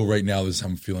 I know right now this is how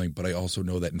I'm feeling, but I also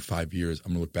know that in 5 years I'm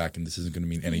going to look back and this isn't going to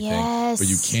mean anything. Yes. But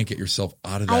you can't get yourself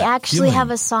out of that. I actually feeling.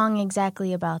 have a song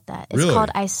exactly about that. It's really?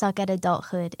 called I Suck at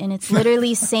Adulthood. And it's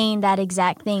literally saying that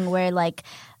exact thing where like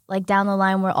down the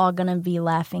line we're all going to be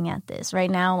laughing at this. Right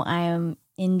now I am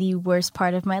in the worst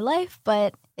part of my life,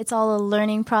 but it's all a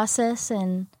learning process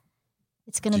and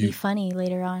it's going to be funny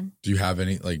later on. Do you have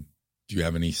any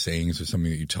sayings or something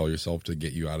that you tell yourself to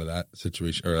get you out of that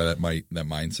situation or that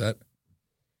mindset?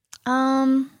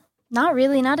 Not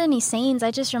really. Not any sayings.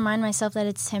 I just remind myself that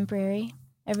it's temporary.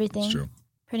 Everything. That's true.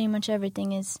 Pretty much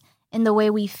everything is in the way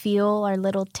we feel, our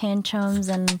little tantrums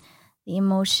and the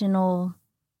emotional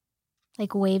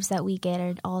like waves that we get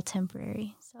are all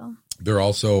temporary. So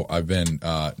I've been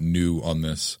new on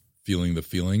this feeling the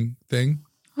feeling thing.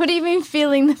 What do you mean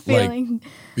feeling the feeling?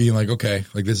 Like, being like, okay,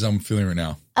 like this is how I'm feeling right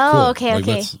now. Oh, cool. Okay, like,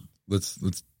 okay.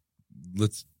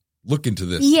 Let's look into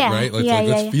this, yeah, right?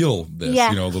 Let's feel this,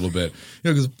 a little bit.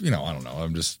 Because, I don't know.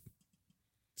 I'm just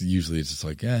usually it's just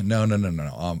like, no.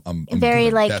 I'm very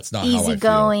good. like That's not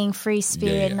easygoing, free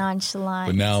spirit, nonchalant.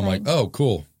 But now I'm like, oh,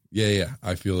 cool. Yeah.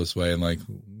 I feel this way, and like,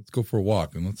 let's go for a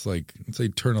walk and let's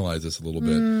internalize this a little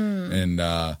bit. And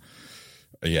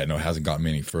it hasn't gotten me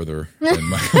any further in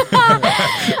my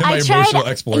emotional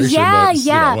exploration.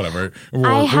 Yeah. Whatever.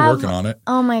 We're working on it.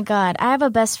 Oh my God. I have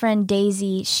a best friend,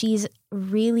 Daisy. She's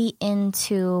really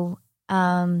into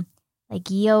like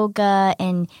yoga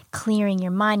and clearing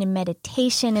your mind and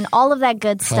meditation and all of that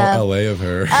good stuff. How LA of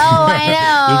her. Oh,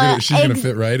 I know. She's going to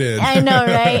fit right in. I know,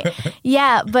 right?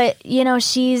 Yeah, but you know,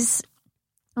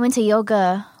 I went to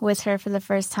yoga with her for the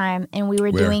first time, and we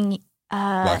were doing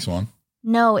Black Swan?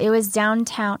 No, it was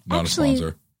downtown. Not Actually, a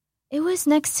sponsor. It was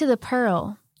next to the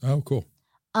Pearl. Oh, cool.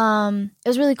 It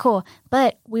was really cool.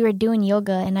 But we were doing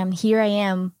yoga, and I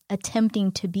am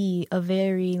attempting to be a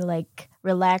very like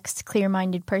relaxed,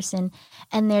 clear-minded person,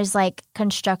 and there's like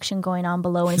construction going on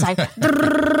below, and it's like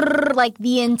like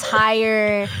the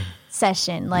entire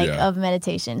session of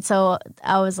meditation. So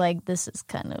I was like, this is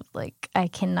kind of like I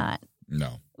cannot.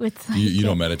 No. With you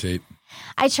don't meditate?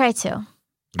 I try to.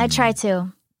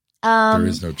 There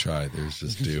is no try. There's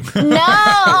just do. No.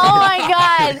 Oh my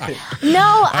God.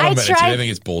 No, I try. I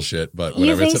think it's bullshit, but You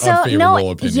whatever. think It's an so?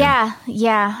 unfavorable opinion.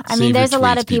 Yeah. I Save mean, there's your a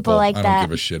lot tweets, of people like I that. don't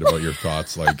give a shit about your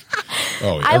thoughts. Like,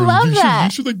 I love that.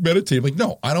 You should like meditate. I'm like,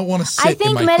 no, I don't want to sit I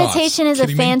think in my meditation thoughts.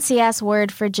 is a fancy ass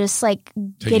word for just like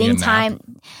getting time.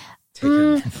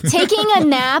 Taking a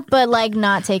nap, but like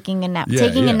not taking a nap.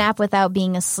 Taking a nap without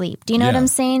being asleep. Do you know what I'm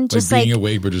saying? Just like being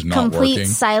awake, but just not complete working.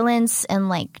 silence and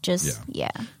like just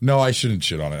No, I shouldn't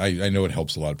shit on it. I know it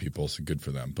helps a lot of people, so good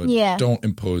for them. But don't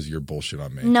impose your bullshit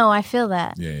on me. No, I feel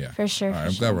that. Yeah, for sure. All right,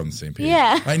 I'm glad we're on the same page.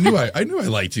 Yeah, I knew I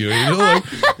liked you. You know, like,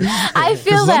 I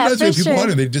feel that sometimes for when people sure. on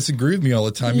it, they disagree with me all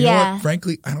the time. You know what?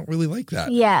 Frankly, I don't really like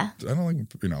that. Yeah, I don't like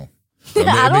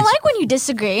I don't like when you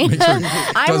disagree.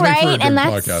 I'm right, and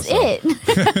that's it.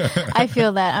 I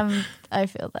feel that. I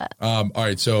feel that. All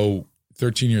right, so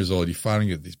 13 years old, you finally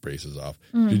get these braces off.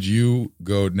 Did you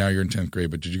go? Now you're in 10th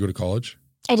grade, but did you go to college?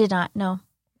 I did not. No.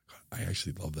 I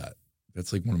actually love that.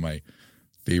 That's like one of my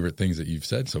favorite things that you've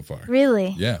said so far.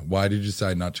 Really? Yeah. Why did you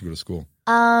decide not to go to school?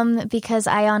 Because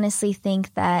I honestly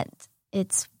think that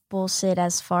it's bullshit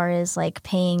as far as like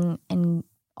paying and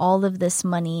all of this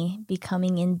money,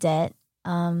 becoming in debt,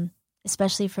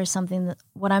 especially for something that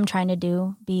what I'm trying to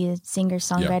do, be a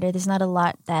singer-songwriter. There's not a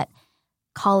lot that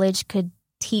college could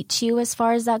teach you as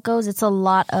far as that goes. It's a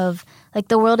lot of, like,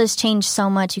 the world has changed so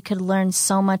much. You could learn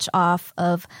so much off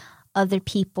of other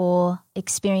people,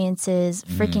 experiences,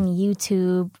 freaking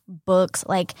YouTube, books.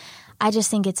 Like, I just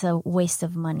think it's a waste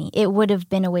of money. It would have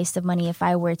been a waste of money if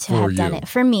I were to have done it.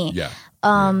 For me.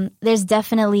 There's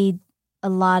definitely a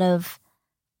lot of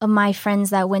my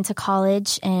friends that went to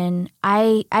college, and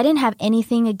I didn't have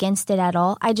anything against it at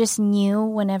all. I just knew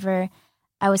whenever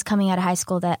I was coming out of high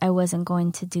school that I wasn't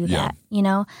going to do that, you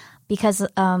know, because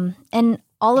and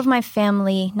all of my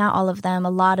family, not all of them, a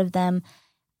lot of them,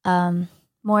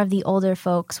 more of the older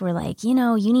folks were like, you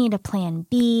know, you need a plan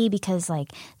B because like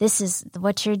this is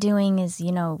what you're doing is,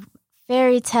 you know,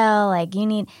 fairy tale, like you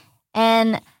need,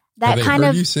 and that Have kind they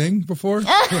heard of you sing before?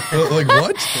 Like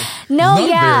what? No, Not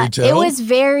yeah, fairy tale.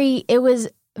 it was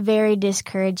very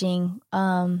discouraging.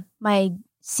 My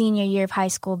senior year of high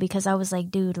school, because I was like,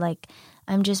 dude, like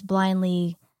I'm just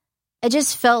blindly. It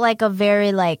just felt like a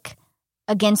very like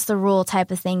against the rule type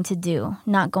of thing to do,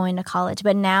 not going to college.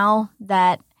 But now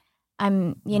that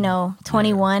I'm,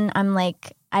 21, I'm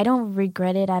like, I don't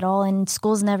regret it at all. And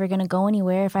school's never going to go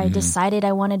anywhere. If I decided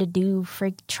I wanted to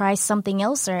try something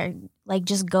else or like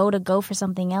just go for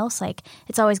something else, like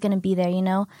it's always going to be there, you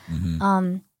know?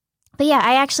 But yeah,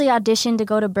 I actually auditioned to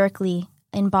go to Berkeley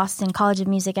in Boston, College of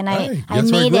Music. And I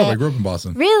made it. I grew up in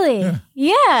Boston. Really?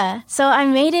 Yeah. So I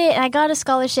made it and I got a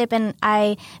scholarship but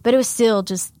it was still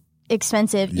just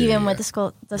expensive even with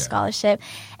the scholarship.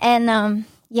 And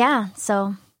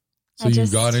so you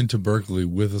got into Berkeley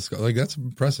with a scholarship. Like that's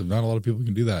impressive. Not a lot of people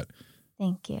can do that.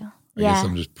 Thank you. I guess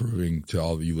I'm just proving to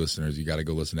all of you listeners, you got to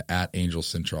go listen to @Angel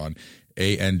Cintron,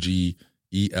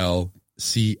 ANGELCINTRON.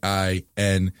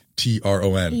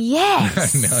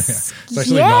 Yes. No, it's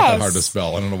actually not that hard to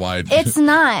spell. I don't know why. It's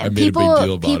not. I made a big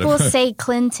deal about people it. say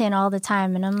Clinton all the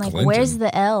time, and I'm like, Clinton? where's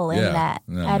the L in that?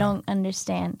 No, I don't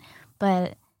understand.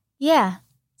 But yeah.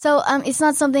 So it's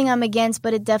not something I'm against,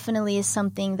 but it definitely is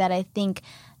something that I think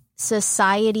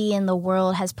society and the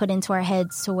world has put into our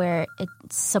heads to where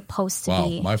it's supposed to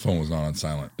be. Wow, my phone was not on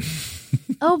silent.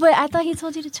 Oh, but I thought he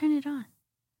told you to turn it on.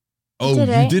 Oh,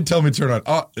 you did tell me to turn on.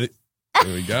 Oh, there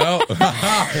we go.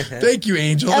 Thank you,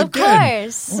 Angel. Of Again.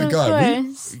 course. Oh my of God.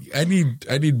 course. I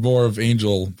need more of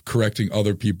Angel correcting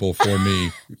other people for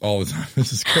me all the time.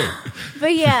 This is great.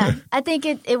 But yeah, I think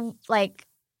it like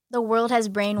the world has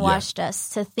brainwashed us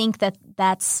to think that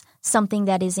that's something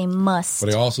that is a must.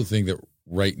 But I also think that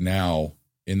right now,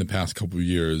 in the past couple of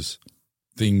years,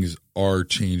 things are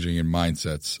changing in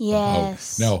mindsets.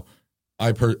 Yes. Now,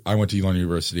 I went to Elon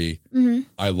University. Mm-hmm.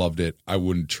 I loved it. I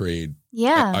wouldn't trade.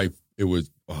 Yeah. It was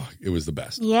the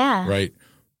best. Yeah. Right.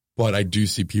 But I do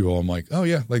see people, I'm like, oh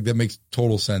yeah, like that makes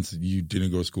total sense that you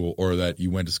didn't go to school, or that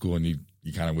you went to school and you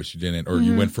kind of wish you didn't, or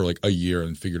you went for like a year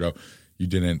and figured out you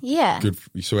didn't. Yeah.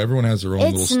 So everyone has their own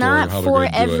little story of how they're It's going to do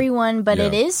it. not for everyone, but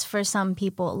it is for some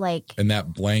people. Like, and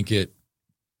that blanket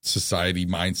society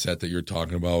mindset that you're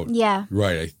talking about. Yeah.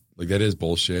 Right. Like that is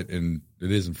bullshit, and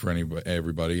it isn't for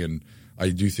everybody. And I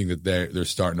do think that they're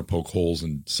starting to poke holes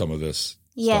in some of this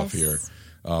stuff here,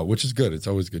 which is good. It's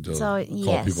always good to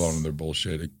call people out on their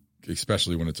bullshit,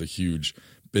 especially when it's a huge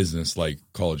business like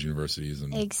college universities.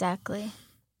 And exactly.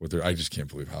 I just can't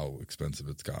believe how expensive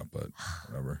it's got, but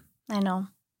whatever. I know.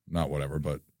 Not whatever,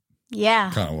 but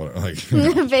yeah, kind of whatever.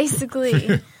 Like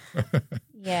basically.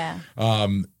 Yeah.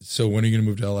 So when are you going to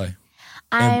move to LA?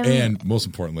 And most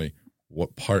importantly,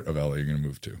 what part of LA are you going to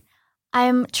move to?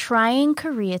 I'm trying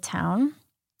Koreatown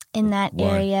in that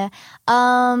area.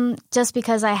 Just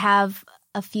because I have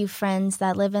a few friends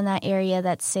that live in that area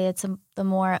that say it's the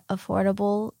more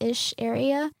affordable-ish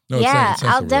area. No, yeah,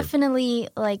 I'll definitely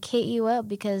like hit you up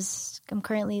because I'm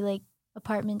currently like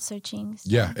apartment searching. So.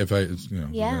 Yeah, if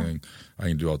anything I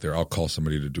can do out there, I'll call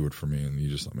somebody to do it for me, and you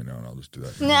just let me know, and I'll just do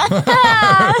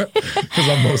that. Because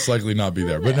I'll most likely not be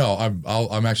there. But no,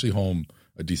 I'm actually home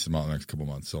a decent amount in the next couple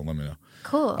months, so let me know.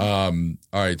 Cool. All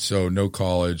right, so no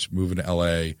college, moving to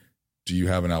LA. Do you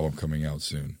have an album coming out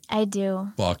soon? I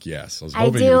do. Fuck yes. I was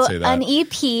hoping you would say that. An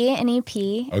EP.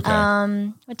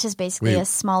 Okay. Which is basically a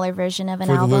smaller version of an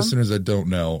album. For the listeners that don't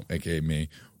know, aka me,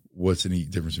 what's the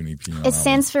difference between EP and an album? It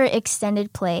stands for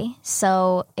extended play.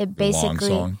 So it basically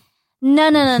long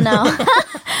song? No.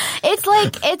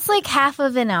 It's like half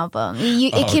of an album.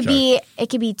 It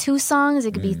could be 2 songs,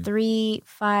 it could be 3,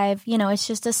 5, it's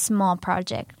just a small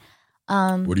project.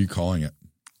 What are you calling it?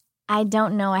 I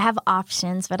don't know. I have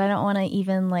options, but I don't want to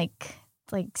even like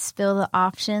spill the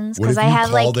options because I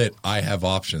have called it. I have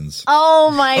options. Oh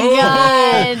my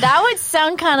god, that would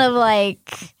sound kind of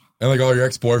like. And like all your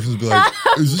ex-boyfriends would be like,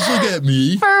 "Is this like at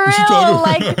me?" For real,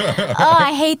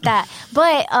 I hate that.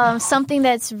 But something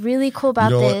that's really cool about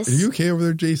this. Are you okay over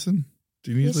there, Jason?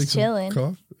 Do you need He's chilling.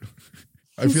 Some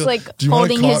cough? He's like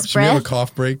holding his breath. Should we have a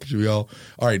cough break? Should we all?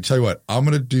 All right. Tell you what, I'm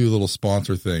gonna do a little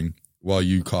sponsor thing while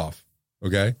you cough.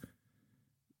 Okay.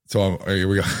 So here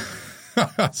we go.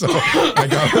 So I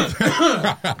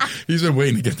got he's been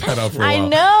waiting to get that out for a while. I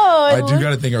know. I do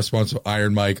got to thank our sponsor,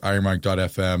 Iron Mike,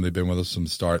 ironmike.fm. They've been with us from the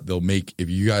start. They'll make, if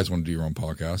you guys want to do your own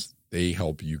podcast, they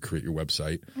help you create your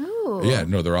website. Ooh. Yeah,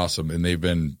 no, they're awesome. And they've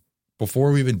been,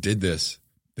 before we even did this,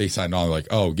 they signed on like,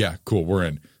 oh yeah, cool, we're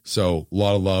in. So a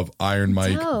lot of love,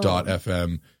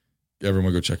 ironmike.fm.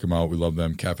 Everyone go check them out. We love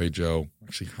them. Cafe Joe,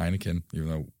 actually Heineken, even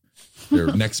though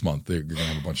next month they're going to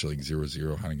have a bunch of like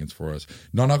 0.0 Heinekens for us.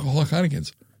 Non-alcoholic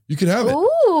Heinekens. You can have it.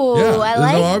 Ooh, yeah, I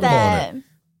like no that.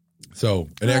 So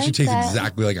it actually tastes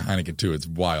exactly like a Heineken too. It's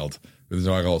wild. There's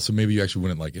no alcohol. So maybe you actually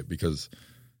wouldn't like it because,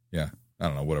 I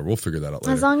don't know, whatever. We'll figure that out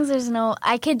later. As long as there's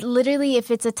I could literally,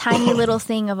 if it's a tiny little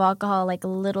thing of alcohol, like a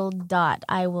little dot,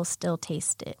 I will still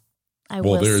taste it. They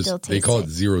call it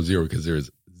 0.0 because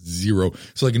there's 0.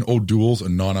 So like an O'Doul's, a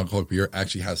non-alcoholic beer,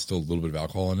 actually has still a little bit of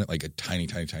alcohol in it, like a tiny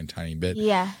bit.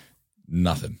 Yeah.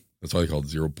 Nothing. That's why they call it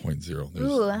 0.0.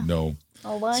 There's no.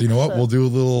 Alexa. So you know what? We'll do a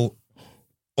little.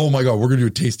 Oh my God, we're gonna do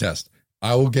a taste test.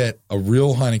 I will get a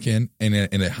real Heineken and a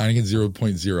Heineken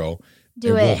 0.0.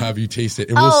 We'll have you taste it.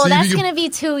 And we'll see that's gonna be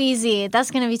too easy.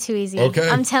 That's gonna be too easy. Okay.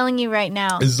 I'm telling you right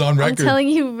now. This is on record. I'm telling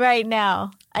you right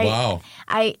now. Wow.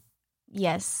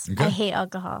 Yes. Okay. I hate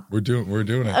alcohol. We're doing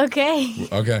it. Okay.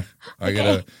 Okay. I got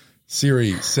a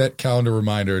Siri set calendar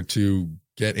reminder to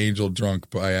get Angel drunk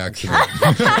by accident.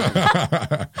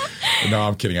 No,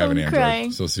 I'm kidding. I have an Android,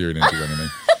 crying. So Siri didn't do anything.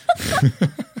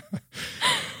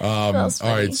 All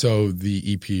right. So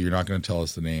the EP, you're not going to tell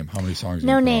us the name. How many songs?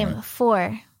 No name.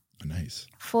 4. Oh, nice.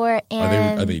 4.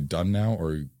 And are they done now, or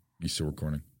are you still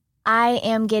recording? I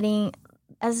am getting.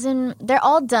 As in, they're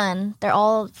all done. They're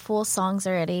all full songs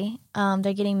already.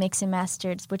 They're getting mixed and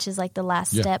mastered, which is like the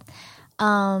last step.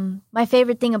 My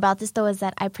favorite thing about this, though, is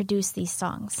that I produce these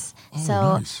songs.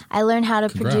 So nice. I learned how to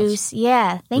produce.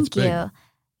 Yeah, thank you. Big.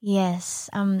 Yes.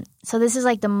 So this is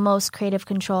like the most creative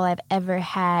control I've ever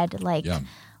had,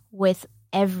 with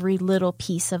every little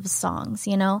piece of songs,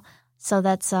 So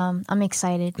that's, I'm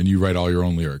excited. And you write all your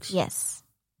own lyrics? Yes.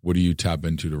 What do you tap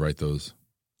into to write those?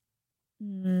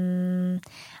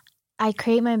 I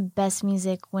create my best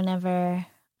music whenever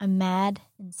I'm mad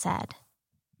and sad.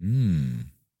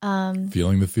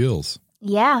 Feeling the feels.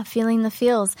 Yeah, feeling the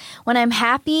feels. When I'm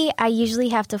happy, I usually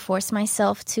have to force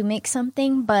myself to make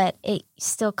something, but it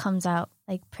still comes out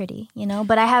like pretty,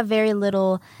 But I have very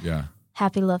little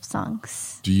happy love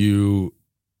songs. Do you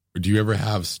ever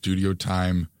have studio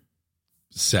time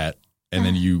set and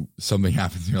then something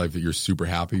happens in your life that you're super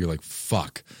happy, you're like,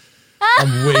 fuck.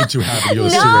 I'm way too happy to go to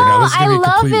sleep right now. This is going to be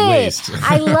a complete waste.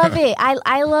 I love it.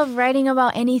 I love writing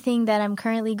about anything that I'm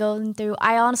currently going through.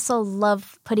 I also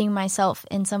love putting myself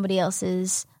in somebody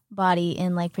else's body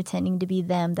and like pretending to be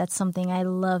them. That's something I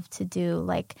love to do.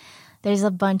 Like there's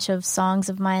a bunch of songs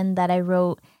of mine that I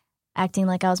wrote acting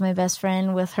like I was my best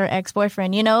friend with her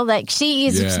ex-boyfriend, you know, like she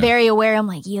is very aware. I'm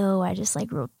like, yo, I just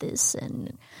like wrote this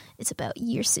and it's about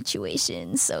your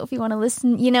situation. So if you want to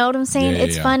listen, you know what I'm saying?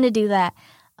 It's fun to do that.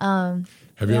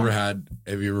 Have you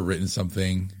ever written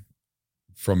something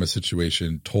from a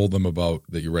situation, told them about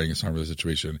that you're writing a song for the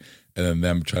situation, and then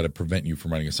them try to prevent you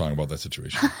from writing a song about that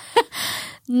situation?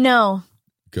 No.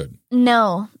 Good.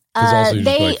 No.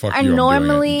 They are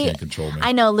normally. You can't control me.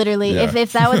 I know, literally. Yeah.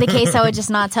 If that were the case, I would just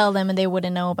not tell them, and they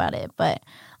wouldn't know about it. But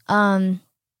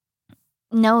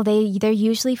no, they're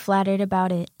usually flattered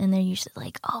about it, and they're usually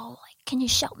like, "Oh, like, can you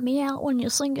shout me out when you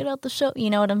sing it out the show?" You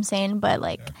know what I'm saying? But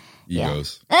like,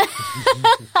 egos.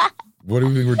 What do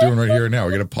we think we're doing right here and now?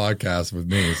 We got a podcast with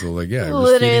me, so like, yeah,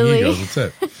 we're just feeding egos. That's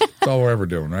it. That's all we're ever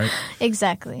doing, right?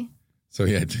 Exactly. So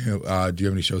yeah, do you have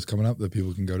any shows coming up that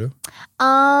people can go to?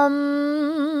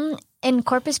 In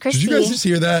Corpus Christi. Did you guys just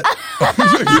hear that? Are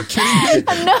you kidding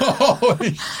me? No.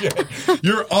 Holy shit.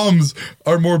 Your ums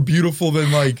are more beautiful than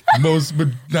like most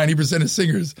 90% of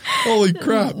singers. Holy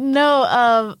crap.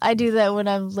 No, I do that when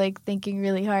I'm like thinking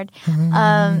really hard.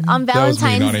 On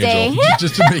Valentine's Day.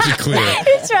 Just to make it clear.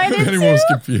 It's right. If anyone was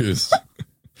confused.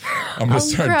 I'm going to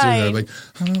start doing that. Like,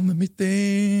 let me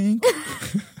think.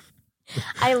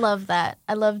 I love that.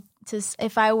 I love to,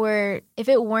 if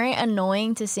it weren't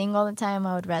annoying to sing all the time,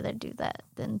 I would rather do that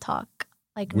than talk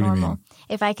like normal.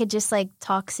 If I could just like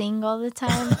sing all the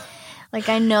time, like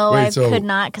I know could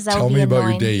not because I would be annoying. Tell me about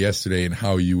your day yesterday and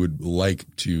how you would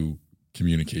like to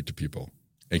communicate to people,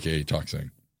 aka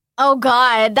sing. Oh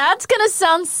God, that's going to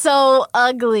sound so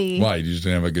ugly. Why? You just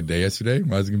didn't have a good day yesterday?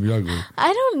 Why is it going to be ugly?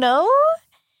 I don't know.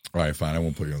 All right, fine. I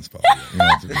won't put you on the spot.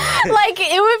 Like,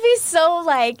 it would be so,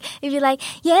 like, it'd be like,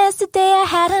 yesterday I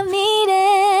had a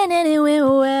meeting and it went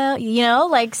well. You know,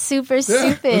 like, super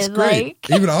stupid. That's great.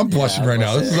 Like, even I'm blushing right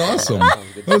now. This is awesome.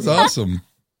 That was awesome.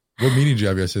 What meeting did you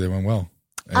have yesterday that went well?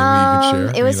 Anything you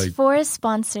could share? It was for a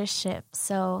sponsorship,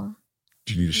 so.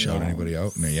 Do you need to shout anybody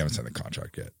out? No, you haven't signed the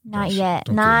contract yet. Not yet.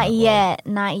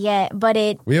 But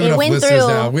it went through.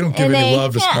 Now. We don't give any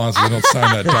love to sponsors. We don't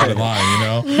sign that dotted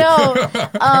line, you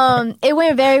know? No. It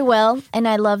went very well, and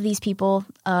I love these people,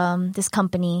 this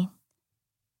company,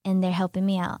 and they're helping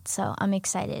me out. So I'm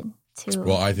excited to.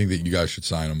 Well, I think that you guys should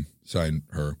sign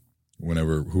her,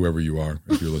 whoever you are,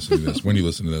 if you're listening to this, when you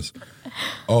listen to this.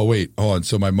 Oh, wait. Hold on.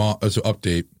 So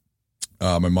update.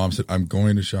 My mom said, I'm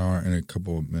going to shower in a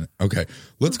couple of minutes. Okay,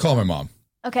 let's call my mom.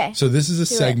 Okay. So this is a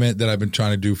segment that I've been trying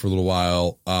to do for a little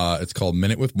while. It's called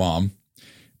Minute with Mom.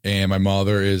 And my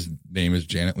mother's name is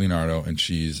Janet Leonardo, and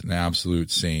she's an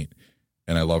absolute saint.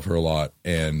 And I love her a lot,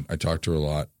 and I talk to her a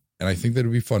lot. And I think that it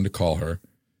would be fun to call her.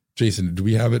 Jason, do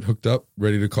we have it hooked up,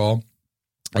 ready to call?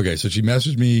 Okay, so she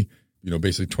messaged me,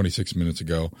 basically 26 minutes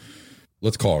ago.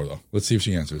 Let's call her, though. Let's see if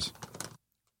she answers.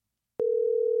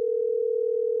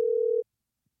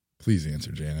 Please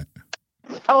answer, Janet.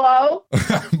 Hello?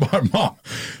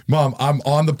 Mom, I'm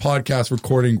on the podcast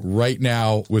recording right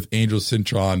now with Angel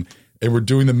Cintron, and we're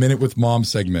doing the Minute with Mom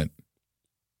segment.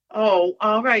 Oh,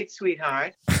 all right,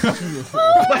 sweetheart. I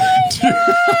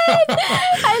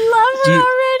love her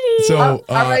already. So,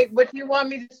 all right, what do you want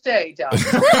me to say, Doc?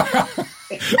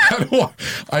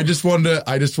 I just want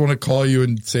to call you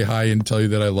and say hi and tell you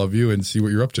that I love you and see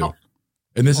what you're up to.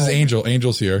 And this is Angel.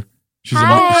 Angel's here.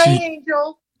 Hi,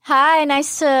 Angel. Hi,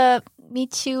 nice to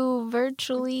meet you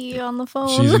virtually on the phone.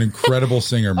 She's an incredible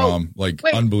singer, Mom.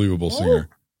 Unbelievable singer.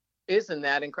 Isn't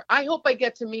that incredible? I hope I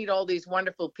get to meet all these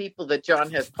wonderful people that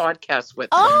John has podcasts with.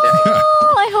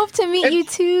 I hope to meet you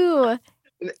too.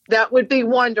 That would be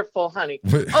wonderful, honey.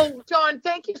 John,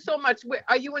 thank you so much.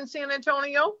 Are you in San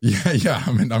Antonio? Yeah.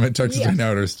 I'm in Texas right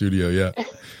now at our studio. Yeah.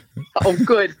 Oh,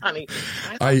 good, honey.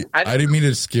 I didn't mean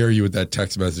to scare you with that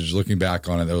text message. Looking back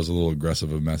on it, that was a little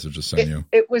aggressive of a message to send you.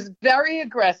 It was very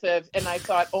aggressive, and I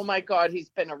thought, oh my God, he's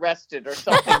been arrested or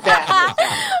something bad.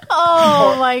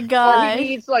 My God. Or he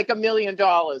needs like $1 million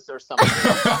or something.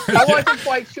 I wasn't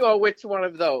quite sure which one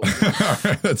of those.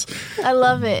 I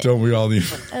love it. Don't we all need?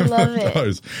 I love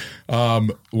it.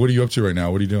 What are you up to right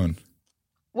now? What are you doing?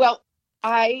 Well,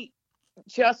 I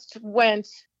just went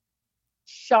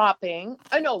shopping.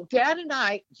 No, Dad and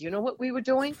I, you know what we were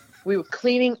doing? We were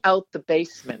cleaning out the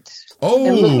basement. Oh.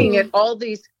 And looking at all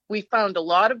these we found a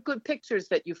lot of good pictures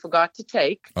that you forgot to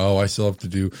take. Oh, I still have to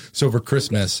do. So for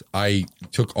Christmas, I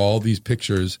took all these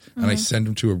pictures and I sent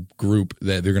them to a group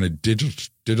that they're going to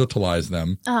digitalize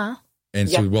them. Uh-huh. And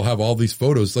so we'll have all these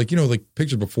photos, like, like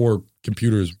pictures before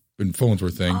computers and phones were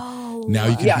a thing. Oh. Now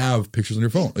you can have pictures on your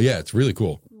phone. Yeah, it's really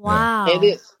cool. Wow. It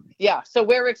is. Yeah, so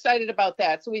we're excited about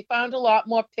that. So we found a lot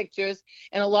more pictures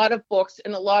and a lot of books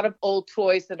and a lot of old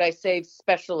toys that I saved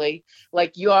specially,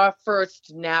 like your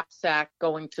first knapsack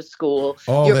going to school.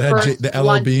 Oh, your that had first the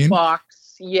LL Bean?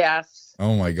 box. Yes.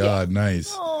 Oh my God,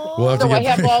 nice. Oh. We'll have to So I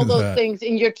get have all into those that. things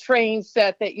in your train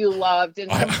set that you loved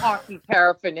and some hockey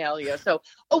paraphernalia. So,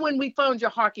 and we found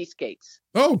your hockey skates.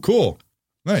 Oh, cool.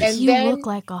 Nice. And You then- look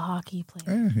like a hockey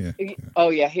player. Yeah. Oh,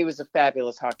 yeah, he was a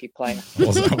fabulous hockey player. I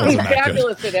wasn't He was that good.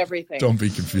 fabulous at everything. Don't be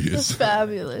confused.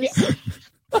 Fabulous.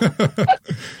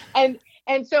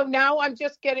 And so now I'm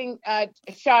just getting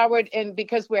showered, and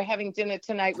because we're having dinner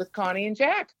tonight with Connie and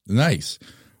Jack. Nice.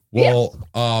 Well,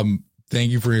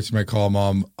 thank you for answering my call,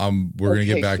 Mom. We're going to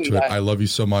get Okay, back to it. sweetheart. I love you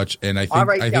so much. And I think All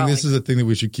right, I think darling. this is a thing that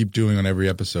we should keep doing on every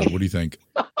episode. What do you think?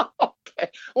 Okay.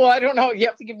 Well, I don't know. You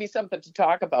have to give me something to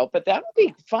talk about, but that'll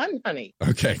be fun, honey.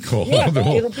 Okay, cool. Yeah,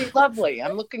 Cool. it'll be lovely.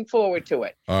 I'm looking forward to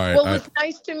it. All right. Well, it was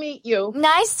nice to meet you.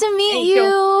 Nice to meet Thank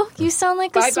you. You sound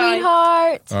like a Bye-bye.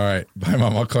 sweetheart. All right. Bye,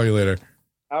 Mom. I'll call you later.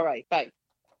 All right. Bye.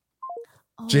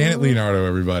 Janet Oh, Leonardo,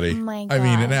 everybody. Oh my I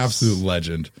mean, an gosh. absolute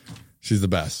legend. She's the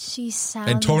best. She sounds.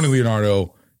 And Tony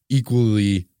Leonardo,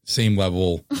 equally same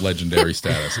level legendary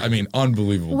status. I mean,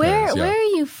 unbelievable. Where parents. Yeah. Where are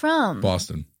you from?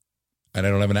 Boston. And I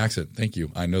don't have an accent. Thank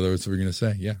you. I know that's what we're going to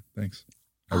say. Yeah, thanks.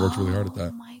 I worked really hard at Oh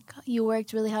that. my god, you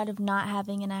worked really hard of not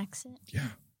having an accent. Yeah.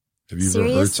 Have you ever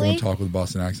heard someone Seriously? talk with a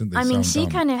Boston accent? They I mean, sound she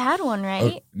dumb. kind of had one,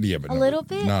 right? Yeah, but A little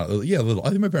bit? Yeah, a little. I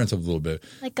think my parents have a little bit.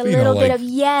 Like a But, you know, little bit like- of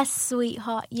yes,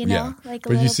 sweetheart. You know, Yeah. like a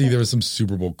But you little see, bit. there was some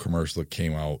Super Bowl commercial that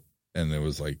came out, and it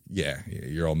was like, yeah,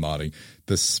 you're all nodding.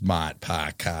 The smart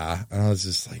pie car. And I was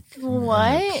just like, I'm gonna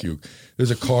What? puke.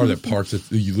 There's a car that parks it.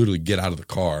 You literally get out of the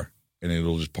car, and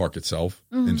it'll just park itself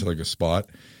into like a spot.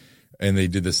 And they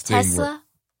did this thing where Tesla?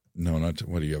 no, not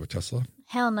what do you have a Tesla?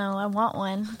 Hell no, I want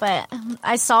one. But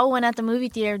I saw one at the movie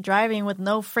theater driving with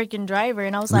no freaking driver,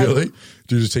 and I was like, Really?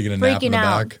 You're just taking a nap in freaking the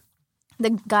out. back?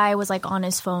 the guy was like on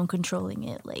his phone controlling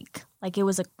it, like it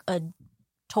was a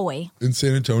toy In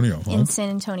San Antonio, huh? in San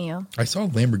Antonio. I saw a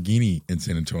Lamborghini in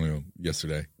San Antonio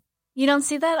yesterday. You don't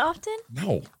see that often,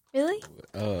 No. really?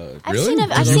 Really? I've seen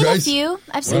Did I've you seen a guys- few.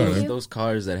 I've seen Wow. a few. Those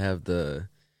cars that have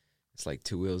it's like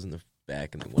two wheels in the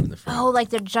back and then one in the front. Oh, like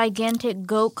the gigantic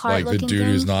goat kart Like the looking dude thing.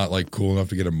 who's not like cool enough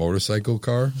to get a motorcycle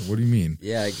car? What do you mean?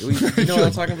 Yeah, you know what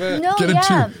I'm talking about? No, Get a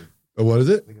yeah. two. What is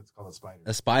it?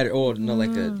 A spider. Oh, no, like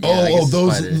a. Mm. Yeah, I guess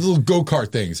those spiders. little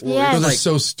go-kart things. Yeah. Those are Like-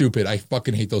 so stupid. I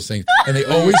fucking hate those things. And they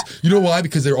always, you know why?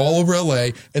 Because they're all over LA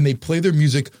and they play their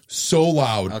music so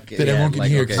loud Okay, that yeah, everyone can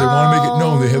like, hear because okay. they want to make it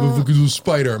known they have a fucking little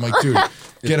spider. I'm like, dude,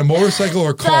 get a motorcycle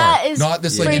or a car, That is not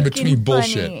this like in between freaking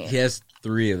bullshit. funny. He has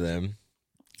 3 of them,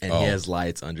 and Oh. he has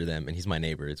lights under them, and he's my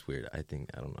neighbor. It's weird. I don't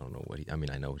know what he. I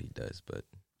mean, I know what he does, but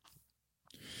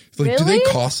It's like, do they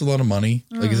Really? cost a lot of money?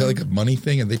 Like, is that like a money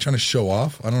thing? Are they trying to show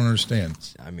off? I don't understand.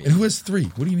 I mean, And who has 3?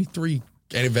 What do you need 3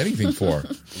 of anything for?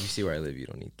 you see where I live, you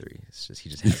don't need 3. It's just he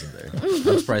just has them there.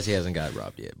 I'm surprised he hasn't got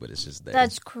robbed yet, but it's just there.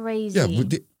 That's crazy.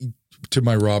 Yeah, to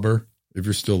my robber, if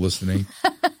you're still listening,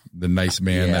 the nice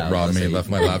man Yeah, that I was robbed gonna me and say, left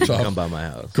my Come laptop. by my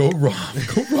house. Go rob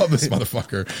this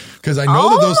motherfucker. Because I know Oh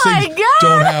that those my things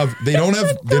God! they don't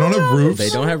have roofs. They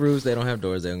don't have roofs. They don't have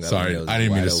doors. They don't got Sorry, windows. I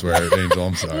didn't mean Wide to open. swear, Angel.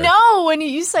 I'm sorry. No, when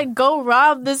you said go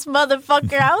rob this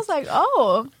motherfucker, I was like,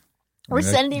 oh, we're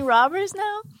Yeah. sending robbers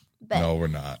now? Bet. No, we're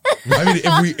not.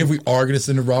 I mean, if we are gonna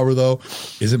send a robber though,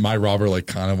 isn't my robber like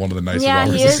kind of one of the nicer Yeah,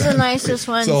 robbers? he to is the send? nicest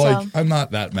one. So So, like, I'm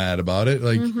not that mad about it.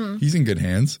 Like, he's in good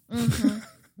hands.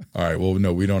 All right. Well,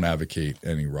 no, we don't advocate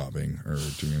any robbing or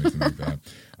doing anything like that.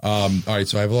 All right.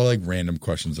 So I have a lot of like random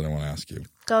questions that I want to ask you.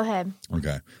 go ahead.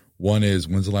 Okay. One is,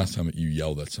 when's the last time that you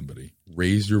yelled at somebody?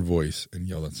 Raised your voice and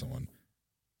yelled at someone.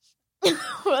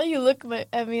 Why you look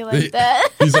at me like that?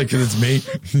 He's like, because it's me.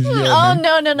 You yell at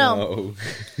Oh, him? no. No.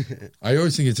 I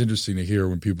always think it's interesting to hear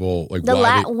when people like The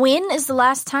why they- when is the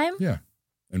last time? yeah,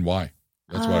 and why.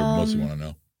 That's what I mostly want to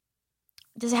know.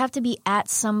 Does it have to be at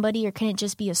somebody or can it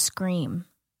just be a scream?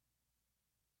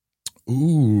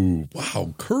 Ooh,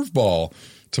 wow, curveball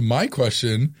to my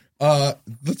question.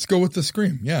 Let's go with the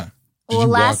scream. Yeah. Did Well,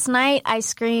 you last night I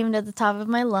screamed at the top of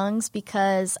my lungs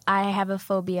because I have a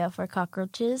phobia for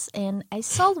cockroaches and I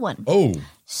saw one. Oh,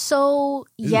 So,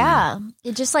 yeah,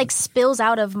 it just like spills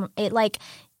out of it like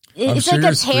I'm it's sure like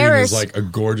your a scream terror. is like a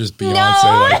gorgeous Beyonce.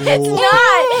 No, like, it's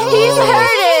not. He's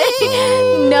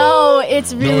heard it. No,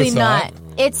 it's really it's not. not?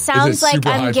 It sounds like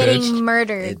I'm getting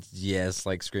murdered. It's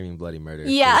like screaming bloody murder.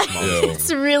 Yeah,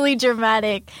 it's really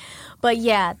dramatic. But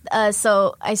yeah,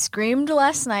 so I screamed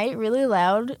last night really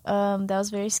loud. That was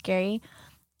very scary.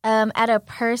 At a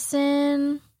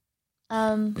person...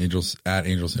 Angel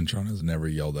Cintron has never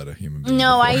yelled at a human being.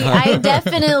 No, I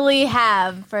definitely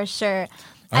have, for sure.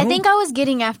 I think I was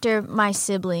getting after my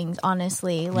siblings,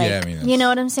 honestly. Like, yeah, I mean, you know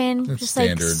what I'm saying? Just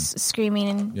standard. Like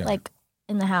screaming like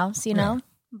in the house, you know?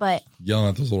 But yelling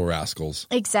at those little rascals.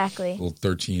 Exactly. Little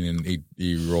 13 and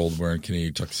 8-year-old wearing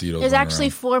Canadian tuxedos. There's actually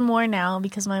 4 more now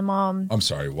because my mom. I'm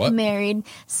sorry, what? Married.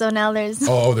 So now there's.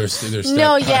 There's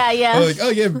no, yeah. I'm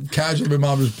like, casually, my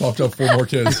mom just popped out 4 more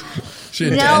kids.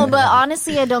 No, but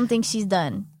honestly, I don't think she's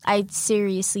done. I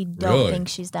seriously don't think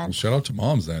she's done. Well, shout out to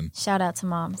moms then. Shout out to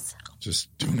moms.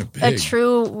 Just doing it big. A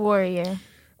true warrior.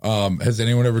 Has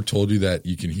anyone ever told you that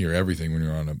you can hear everything when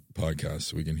you're on a podcast?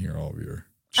 So we can hear all of your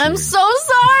chewing. I'm so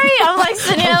sorry. I'm like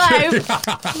sitting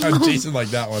alive. Jason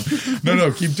liked that one.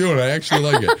 No, keep doing it. I actually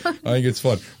like it. I think it's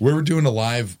fun. We're doing a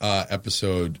live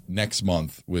episode next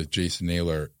month with Jason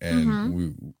Naylor,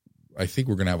 and I think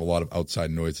we're gonna have a lot of outside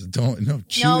noises. Chew into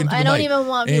the mic. I don't even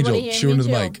want people to hear chew into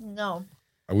the mic. No.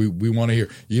 We want to hear.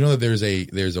 You know that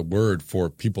there's a word for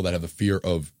people that have the fear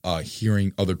of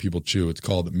hearing other people chew. It's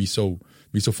called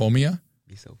misophobia.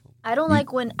 I don't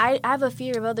like when I have a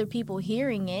fear of other people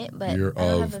hearing it, but I don't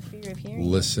have a fear of hearing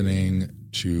listening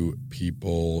to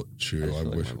people chew. I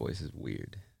wish my voice is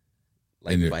weird.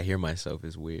 Like if I hear myself,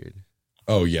 it's weird.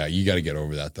 Oh yeah, you got to get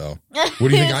over that though. What do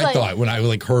you think I thought when I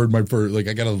heard my first? Like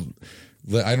I don't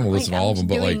listen to all of them,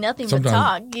 but like nothing sometimes, but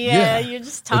talk. Yeah, you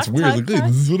just talk. It's weird. Talk.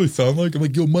 This is what I sound like. I'm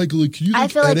like, yo, Michael, like, can you? Like, I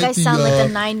feel like I sound like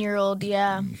a 9-year-old.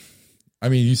 Yeah. I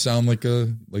mean, you sound like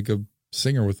a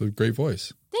singer with a great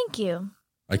voice. Thank you.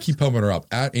 I keep pumping her up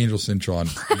at Angel Cintron.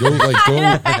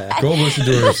 Go listen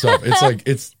to her stuff. It's like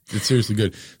it's seriously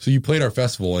good. So you played our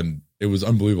festival and it was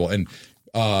unbelievable. And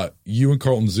you and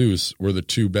Carlton Zeus were the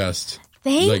 2 best.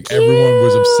 Thank you. Everyone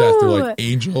was upset. They're like,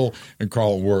 Angel and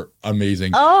Carlton were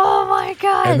amazing. Oh my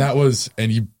God.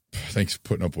 And you thanks for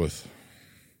putting up with,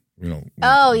 we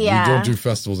don't do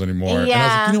festivals anymore. Yeah. And I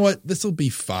was like, you know what? This will be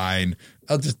fine.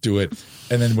 I'll just do it.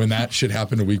 And then when that shit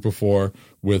happened a week before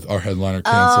with our headliner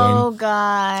canceling. Oh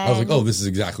God. I was like, this is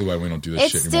exactly why we don't do this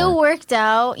shit anymore. It still worked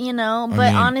out,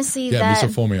 but honestly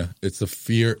misophobia. It's the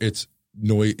fear. It's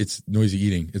noisy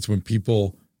eating. It's when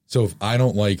people, so if I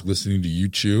don't like listening to you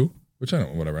chew, which I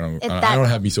don't, whatever. I don't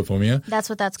have misophobia. That's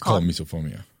what that's called. It's called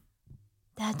misophobia.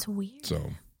 That's weird. So,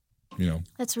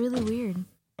 That's really weird.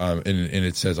 And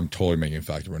it says, I'm totally making a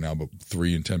factor right now, but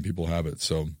 3 in 10 people have it.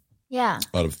 So, yeah.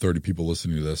 Out of 30 people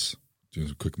listening to this, doing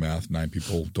some quick math, 9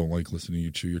 people don't like listening to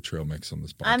you chew your trail mix on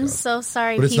this podcast. I'm so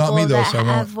sorry, but it's people not me, though, that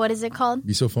have, what is it called?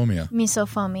 Misophobia.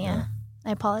 Misophobia. Yeah.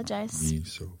 I apologize.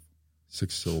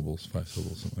 6 syllables, 5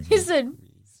 syllables, something like that. He said...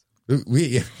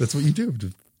 that's what you do.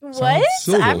 What?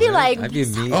 I'd be like, you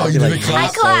do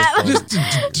the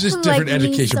clap. Just different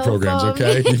education programs,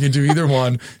 okay? You can do either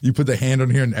one. You put the hand on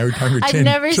here, and every time your chin. I've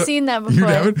never seen that before. You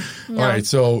haven't? No. All right,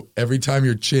 so every time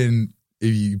your chin,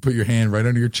 if you put your hand right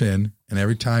under your chin, and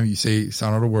every time you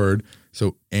sound out a word,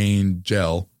 so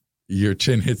angel, your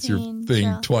chin hits your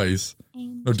thing twice.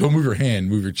 Angel. No, don't move your hand,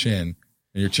 move your chin.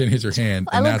 And your chin hits your hand,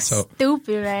 and that's how.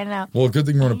 Stupid right now. Well, good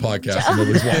thing we're on a podcast and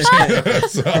nobody's watching.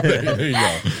 So there you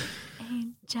go.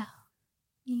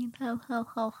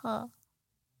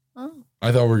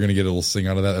 I thought we were going to get a little sing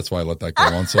out of that. That's why I let that go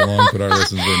on so long. But our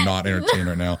listeners are not entertained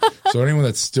right now. So anyone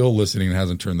that's still listening and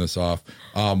hasn't turned this off,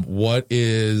 I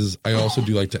also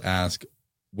do like to ask,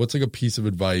 what's like a piece of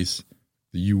advice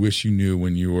that you wish you knew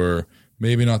when you were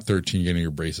maybe not 13 getting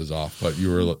your braces off, but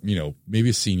you were, maybe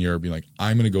a senior being like,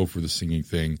 I'm going to go for the singing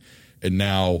thing. And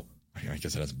now, I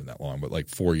guess it hasn't been that long, but like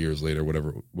 4 years later,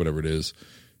 whatever it is,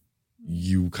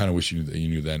 you kind of wish you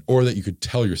knew then, or that you could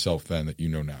tell yourself then that you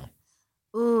know now.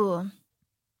 Ooh.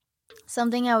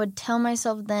 Something I would tell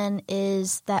myself then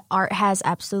is that art has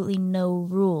absolutely no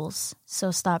rules. So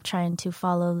stop trying to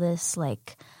follow this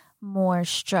like more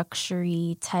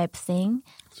structure-y type thing.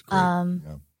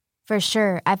 For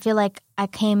sure. I feel like I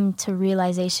came to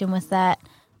realization with that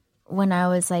when I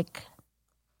was like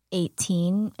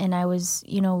 18 and I was,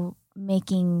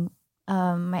 making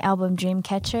my album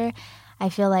Dreamcatcher. I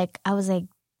feel like I was like,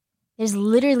 there's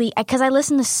literally, because I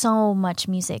listen to so much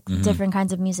music, different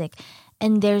kinds of music,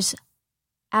 and there's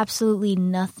absolutely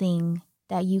nothing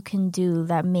that you can do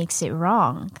that makes it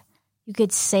wrong. You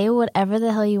could say whatever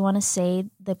the hell you want to say.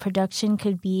 The production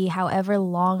could be however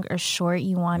long or short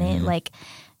you want it. Like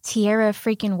Tierra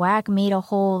freaking Whack made a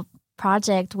whole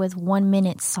project with 1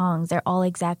 minute songs. They're all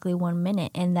exactly 1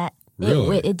 minute, and that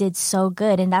Really? It did so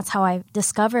good. And that's how I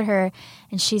discovered her.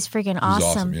 And she's freaking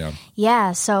awesome. Yeah.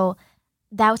 Yeah. So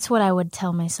that's what I would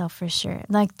tell myself for sure.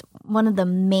 Like one of the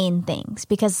main things,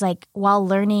 because like while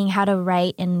learning how to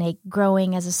write and like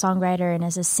growing as a songwriter and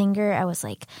as a singer, I was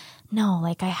like, no,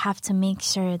 like I have to make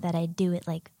sure that I do it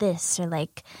like this, or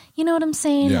like, you know what I'm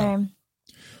saying? Yeah.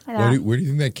 Or where do you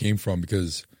think that came from?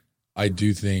 Because I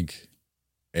do think,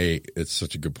 it's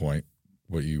such a good point,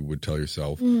 what you would tell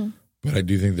yourself. But I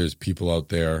do think there's people out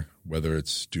there, whether it's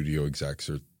studio execs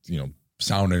or,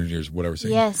 sound engineers, whatever,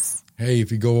 saying, yes, hey,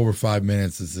 if you go over 5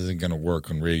 minutes, this isn't going to work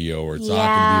on radio, or it's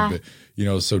not going to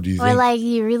be, so do you think? Or like,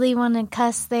 you really want to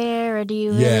cuss there, or do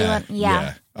you really want,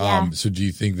 yeah. So do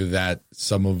you think that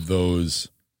some of those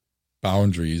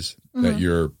boundaries that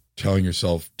you're telling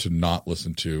yourself to not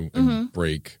listen to and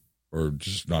break, or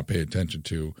just not pay attention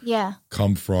to,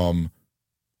 come from,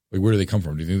 like, where do they come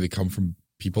from? Do you think they come from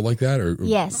people like that, or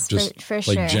yes, just for like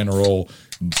sure, general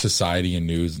society and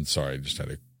news? And sorry, I just had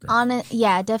a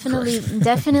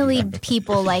definitely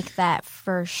people like that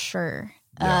for sure.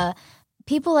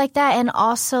 People like that, and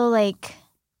also like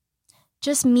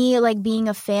just me, like being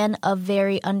a fan of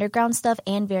very underground stuff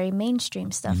and very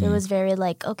mainstream stuff. It was very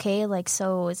like, okay, like,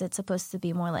 so is it supposed to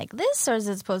be more like this, or is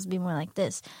it supposed to be more like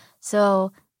this?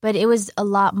 So, but it was a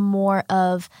lot more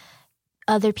of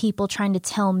other people trying to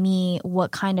tell me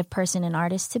what kind of person and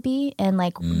artist to be, and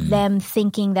like them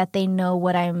thinking that they know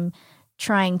what I'm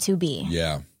trying to be.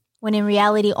 Yeah. When in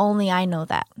reality, only I know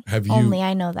that. Only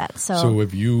I know that. So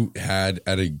have you had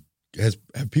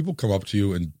have people come up to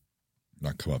you, and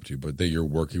not come up to you, but that you're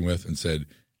working with, and said,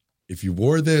 if you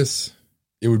wore this,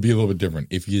 it would be a little bit different.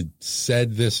 If you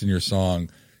said this in your song,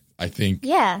 I think.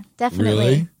 Yeah, definitely.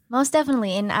 Really? Most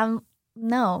definitely. And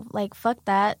no, like, fuck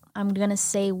that. I'm going to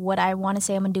say what I want to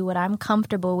say. I'm going to do what I'm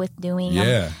comfortable with doing.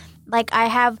 Yeah.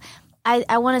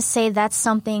 I want to say that's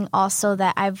something also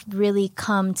that I've really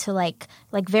come to like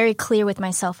very clear with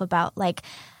myself about, like,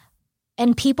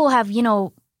 and people have,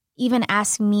 even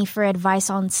asked me for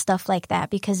advice on stuff like that,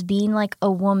 because being like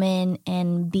a woman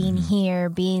and being here,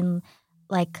 being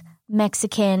like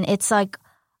Mexican, it's like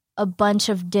a bunch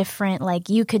of different, like,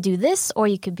 you could do this or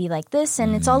you could be like this,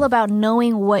 and it's all about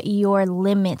knowing what your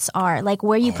limits are, like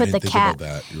where you put the cap.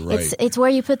 You're right. It's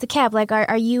where you put the cap. Like,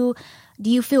 do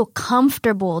you feel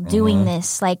comfortable doing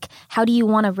this? Like, how do you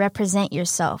want to represent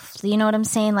yourself? You know what I'm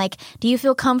saying? Like, do you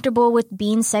feel comfortable with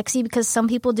being sexy? Because some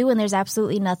people do, and there's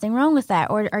absolutely nothing wrong with that.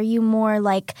 Or are you more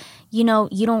like, you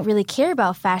don't really care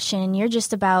about fashion, and you're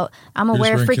just about, I'm gonna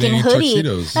wear a freaking hoodie.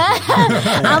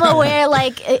 I'm gonna wear,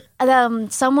 like,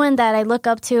 someone that I look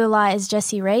up to a lot is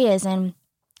Jessie Reyes, and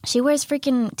she wears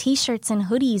freaking t-shirts and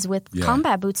hoodies with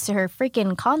combat boots to her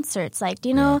freaking concerts. Like, do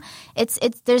you know, it's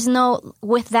there's no,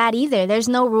 with that either. There's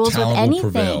no rules Talent with anything.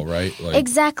 Will prevail, right? Like,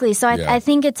 exactly. So I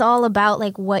think it's all about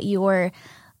like what you're,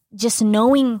 just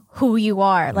knowing who you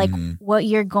are, like what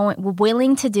you're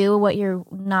willing to do, what you're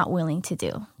not willing to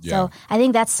do. So I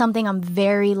think that's something I'm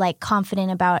very like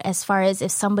confident about, as far as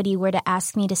if somebody were to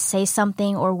ask me to say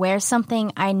something or wear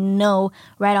something, I know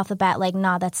right off the bat, like,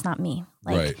 nah, that's not me.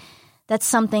 Like, that's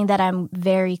something that I'm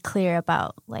very clear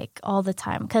about, like, all the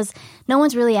time, because no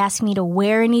one's really asked me to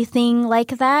wear anything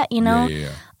like that,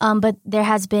 but there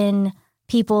has been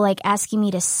people like asking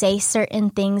me to say certain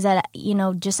things that,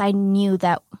 just I knew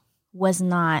that was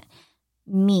not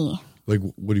me. Like,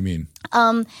 what do you mean?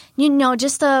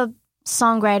 Just a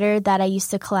songwriter that I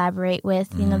used to collaborate with,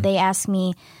 they asked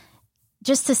me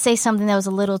just to say something that was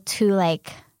a little too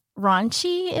like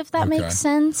raunchy, if that makes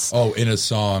sense. Oh, in a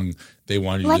song, they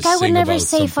wanted you like, to sing I would never about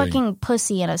say something. fucking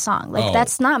pussy in a song. Like,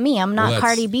 that's not me. I'm not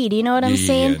Cardi B. Do you know what I'm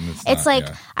saying? It's like,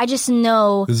 I just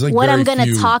know like what I'm going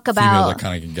to talk about. That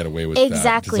kind of can get away with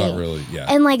exactly. that. It's not really,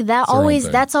 and like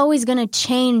that's always going to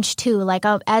change too. Like,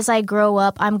 as I grow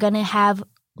up, I'm going to have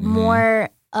more,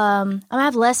 I'm going to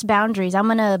have less boundaries. I'm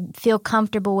going to feel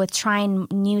comfortable with trying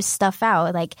new stuff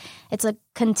out. Like, it's a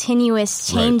continuous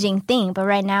changing thing. But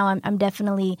right now, I'm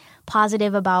definitely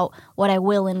positive about what I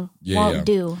will and won't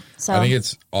do. So I think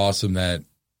it's awesome that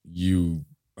you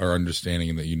are understanding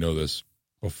and that you know this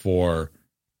before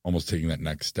almost taking that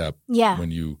next step. Yeah.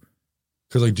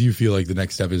 Because like, do you feel like the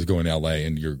next step is going to LA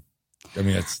and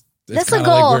that's the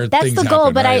goal. Like that's the goal.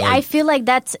 Happen, but right? I feel like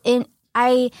that's in,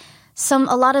 a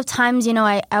lot of times,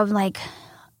 I'm like,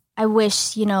 I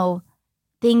wish,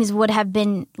 things would have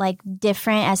been like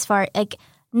different, as far like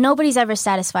nobody's ever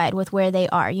satisfied with where they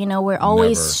are. We're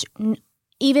always,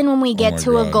 even when we get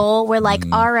to a goal, we're like,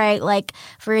 all right, like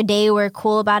for a day we're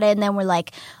cool about it. And then we're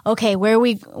like, okay,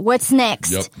 what's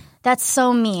next? Yep. That's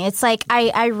so me. It's like,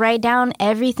 I write down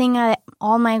everything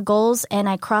all my goals and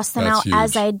I cross them out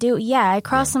as I do. Yeah, I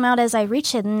cross them out as I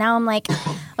reach it. And now I'm like,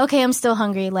 okay, I'm still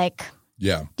hungry. Like,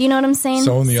 do you know what I'm saying?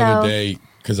 So the other day,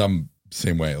 because I'm the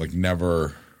same way, like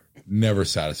never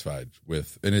satisfied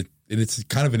with, and it's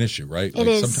kind of an issue, right?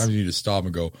 Like sometimes you need to stop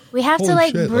and go. We have to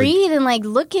like breathe and like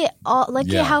look at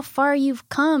how far you've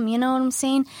come. You know what I'm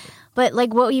saying? But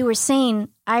like what you were saying,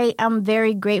 I'm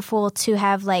very grateful to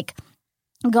have like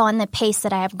gone the pace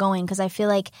that I have going, because I feel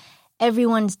like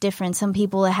everyone's different. Some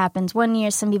people it happens 1 year,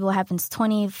 some people it happens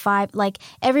 25. Like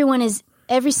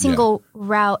every single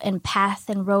route and path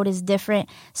and road is different.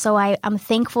 So I'm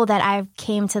thankful that I've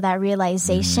came to that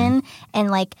realization and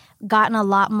like gotten a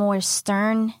lot more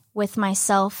stern with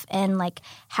myself, and like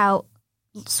how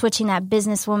switching that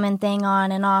businesswoman thing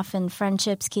on and off and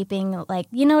friendships keeping, like,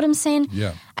 you know what I'm saying?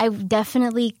 Yeah. I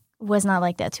definitely was not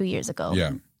like that 2 years ago.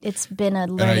 Yeah. It's been a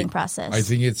learning process. I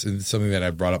think it's something that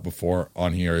I brought up before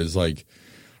on here is like,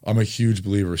 I'm a huge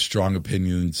believer of strong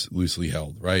opinions loosely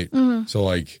held, right? Mm-hmm. So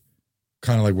like,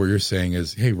 kind of like what you're saying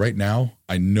is, hey, right now,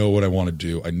 I know what I want to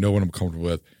do. I know what I'm comfortable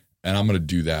with, and I'm going to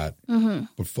do that. Mm-hmm.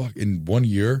 But fuck, in 1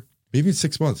 year, maybe in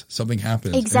 6 months, something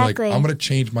happens. Exactly. Like, I'm going to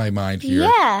change my mind here.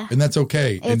 Yeah. And that's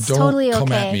okay. It's and don't totally come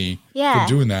okay. at me for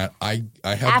doing that. I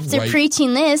have after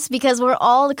preaching this, because we're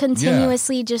all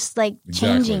continuously just like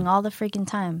changing all the freaking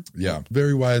time. Yeah.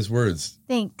 Very wise words.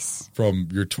 Thanks. From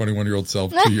your 21-year-old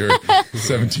self to your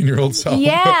 17-year-old self.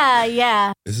 Yeah,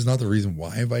 yeah. This is not the reason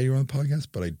why I invited you on the podcast,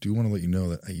 but I do want to let you know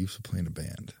that I used to play in a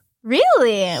band.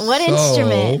 Really? What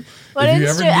instrument? What instrument? If you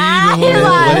ever need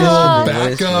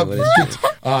a little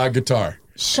backup, guitar.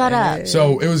 Shut up.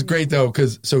 So it was great though,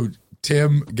 because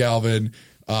Tim Galvin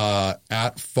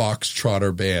at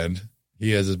Foxtrotter Band,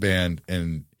 he has his band,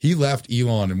 and he left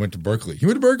Elon and went to Berkeley. He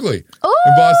went to Berkeley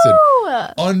in Boston.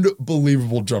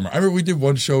 Unbelievable drummer. I remember we did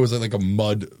one show, it was like a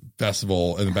mud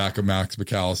festival in the back of Max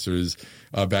McAllister's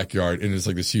backyard, and it's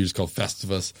like this huge called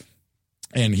Festivus,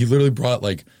 and he literally brought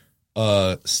like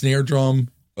a snare drum,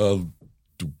 the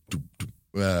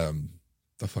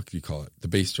fuck do you call it? The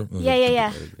bass drum?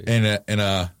 Yeah. And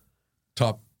a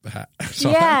top hat.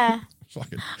 Yeah.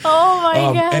 Fucking. Oh my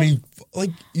God. And he,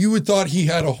 like, you would thought he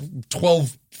had a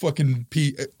 12 fucking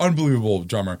unbelievable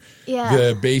drummer. Yeah.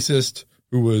 The bassist,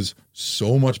 who was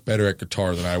so much better at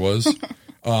guitar than I was.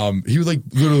 He would like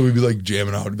literally would be like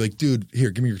jamming out. He'd be like, dude, here,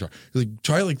 give me your guitar. He's like,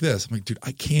 try it like this. I'm like, dude,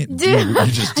 I can't do what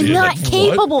you just did. I'm not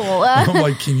capable. I'm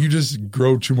like, can you just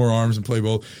grow 2 more arms and play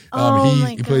both?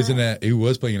 He plays he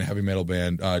was playing in a heavy metal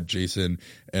band, Jason,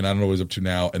 and I don't know what he's up to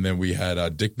now. And then we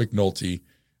had Dick McNulty,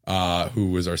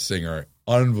 who was our singer.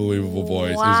 Unbelievable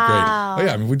voice. Wow. It was great. Oh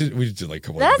yeah, I mean we did like a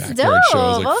couple of backyard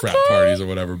shows, like frat parties or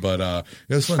whatever. But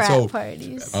it was fun. Frat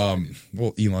parties.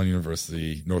 Well, Elon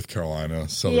University, North Carolina,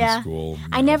 Southern School.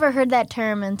 I never heard that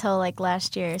term until like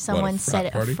last year. Someone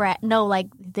said a frat. No, like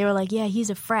they were like, yeah, he's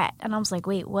a frat, and I was like,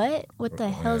 wait, what? What the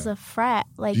hell's a frat?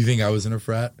 Like, do you think I was in a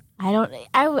frat? I don't.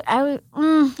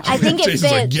 I think it fits.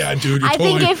 Like, yeah, dude. I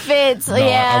think it fits. No,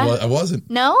 yeah, I wasn't.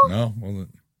 No, wasn't.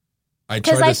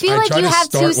 Because I feel like you have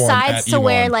 2 sides to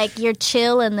where like you're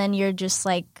chill and then you're just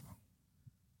like.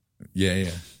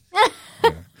 Yeah.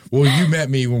 Well, you met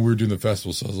me when we were doing the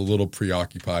festival, so I was a little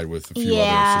preoccupied with a few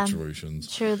other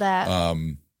situations. True that.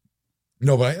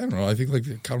 No, but I don't know. I think like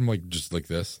kind of like just like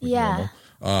this. Like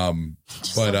normal.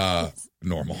 But like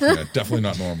normal. Yeah, definitely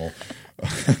not normal.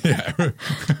 Yeah.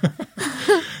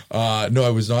 No, I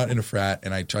was not in a frat,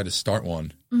 and I tried to start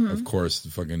one. Mm-hmm. Of course,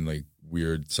 the fucking like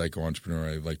weird psycho entrepreneur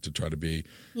I like to try to be.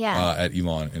 At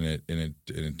Elon, and it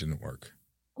didn't work.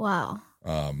 Wow.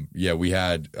 We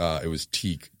had it was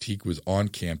Teak. Teak was on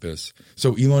campus.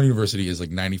 So Elon University is like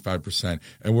 95%,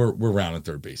 and we're round at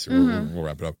third base. So we'll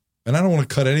wrap it up. And I don't want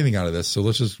to cut anything out of this, so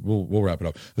we'll wrap it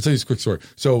up. I'll tell you this quick story.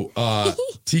 So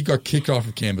Teak got kicked off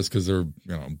of campus because they're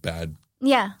bad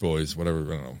boys, whatever.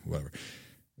 I don't know, whatever.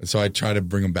 And so I tried to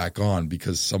bring them back on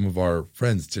because some of our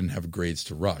friends didn't have grades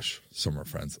to rush. Some of our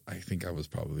friends, I think I was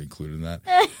probably included in that.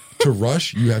 To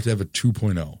rush, you have to have a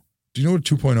 2.0. Do you know what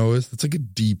 2.0 is? That's like a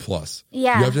D+.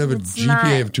 Yeah. You have to have a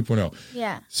GPA of 2.0.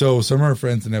 Yeah. So some of our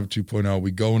friends didn't have a 2.0. We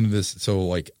go into this. So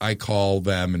like I call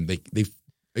them, and they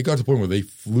got to the point where they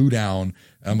flew down,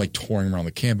 and I'm like touring around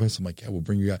the campus. I'm like, yeah, we'll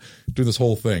bring you out, do this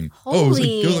whole thing. It was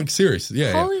like serious.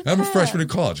 Yeah. I'm a freshman in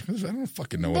college. I don't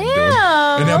fucking know what I'm doing.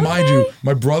 And now, mind you,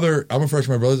 I'm a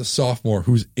freshman. My brother's a sophomore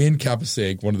who's in Kappa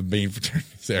Sig, one of the main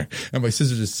fraternities there. And my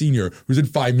sister's a senior who's in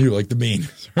Phi Mu, like the main.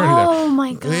 Oh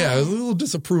my God. Yeah, a little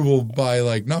disapproval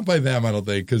by not by them, I don't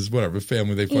think, because whatever,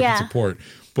 family, they fucking support.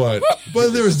 But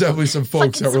there was definitely some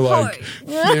folks that were like,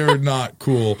 they were not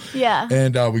cool. Yeah.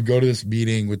 And we go to this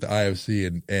meeting with the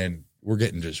IFC, and we're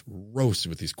getting just roasted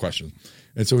with these questions.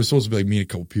 And so it was supposed to be like me and a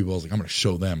couple people. I was like, I'm going to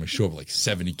show them. I show up like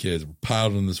 70 kids. We're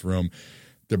piled in this room.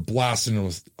 They're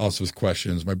blasting us with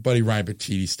questions. My buddy Ryan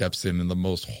Petiti steps in the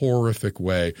most horrific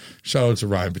way. Shout out to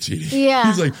Ryan Petiti. Yeah.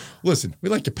 He's like, listen, we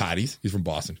like your patties. He's from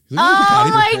Boston. He's Oh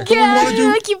like, my God, we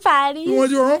like your patties. We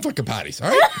want to do our own fucking patties, all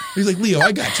right? He's like, Leo,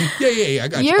 I got you. Yeah, I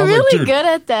got you. You're I was really like, good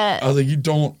at that. I was like, you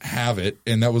don't have it.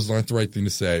 And that was not the right thing to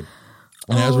say.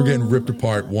 And as we're getting ripped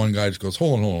apart, one guy just goes,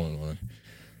 hold on.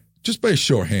 Just by a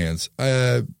show of hands,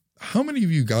 how many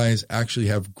of you guys actually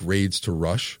have grades to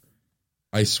rush?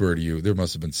 I swear to you, there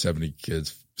must have been 70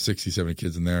 kids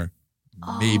in there.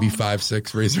 Maybe 5,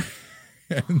 6 raise their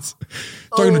hands.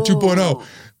 Talking to 2.0.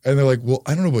 And they're like, well,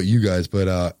 I don't know about you guys,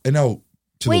 but, and now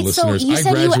to the listeners, so you I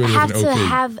said graduated you have with an to OK.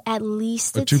 have at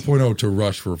least A 2.0 to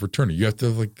rush for a fraternity. You have to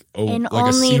have like a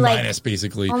only, C- like,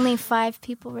 basically. Only 5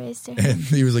 people raised their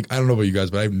hands. And he was like, I don't know about you guys,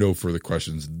 but I have no further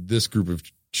questions. This group of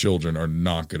children are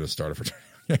not going to start a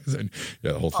fraternity.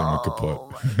 Yeah, the whole thing went kaput.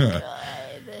 Oh my God.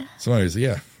 So anyways,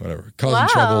 yeah, whatever. Causing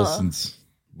trouble since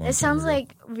long It sounds time ago.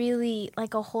 like really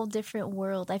like a whole different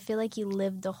world. I feel like you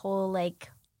lived a whole like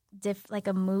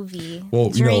a movie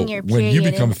during your period when you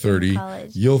become in 30,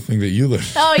 college. you'll think that you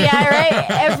live. Oh yeah, right.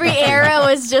 Every era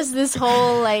was just this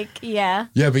whole yeah.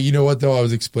 Yeah, but you know what though? I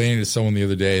was explaining to someone the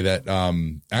other day that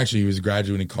actually he was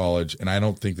graduating college, and I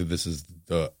don't think that this is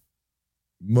the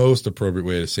most appropriate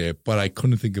way to say it, but I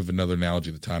couldn't think of another analogy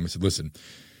at the time. I said, listen,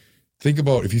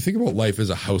 if you think about life as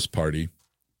a house party,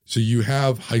 so you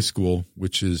have high school,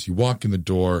 which is you walk in the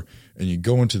door and you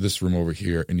go into this room over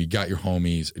here and you got your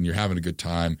homies and you're having a good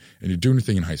time and you're doing your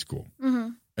thing in high school. Mm-hmm.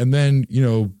 And then,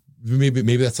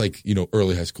 maybe that's like,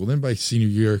 early high school. Then by senior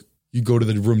year, you go to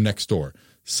the room next door.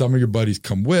 Some of your buddies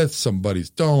come with, some buddies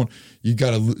don't. You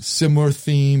got a similar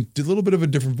theme, a little bit of a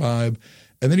different vibe.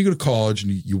 And then you go to college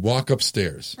and you walk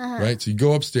upstairs, right? So you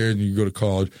go upstairs and you go to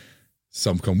college.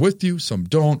 Some come with you, some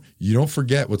don't. You don't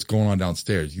forget what's going on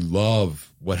downstairs. You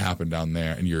love what happened down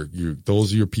there, and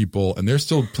those are your people, and they're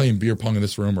still playing beer pong in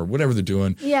this room or whatever they're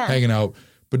doing, hanging out.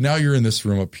 But now you're in this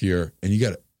room up here, and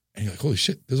you're like, holy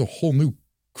shit, there's a whole new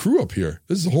crew up here.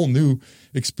 This is a whole new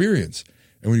experience.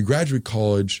 And when you graduate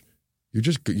college, you're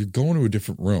going to a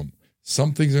different room.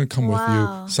 Some things are going to come with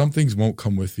you. Some things won't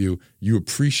come with you. You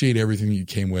appreciate everything that you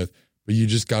came with. But you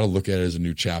just got to look at it as a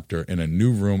new chapter in a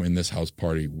new room in this house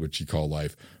party, which you call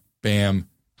life. Bam.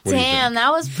 Damn,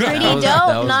 that was pretty dope.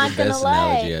 Not gonna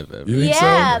lie. You think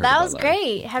yeah, so? that was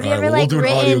great. Have you ever we'll do an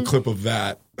written audio clip of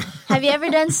that? Have you ever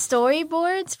done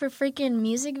storyboards for freaking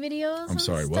music videos? I'm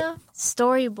sorry, stuff? What?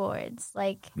 Storyboards,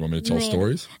 like. You want me to tell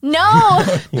stories? No,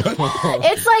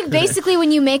 it's like basically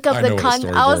when you make up the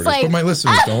content. I was like, but my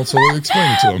listeners don't, so we'll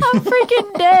explain it to them. I'm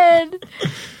freaking dead.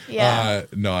 Yeah.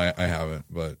 No, I haven't,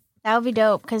 but. That would be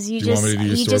dope because you just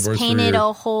storyboards painted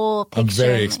a whole picture. I'm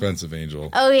very expensive, Angel.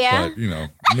 Oh yeah, but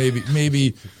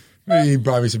maybe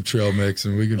buy me some trail mix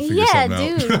and we can figure something out.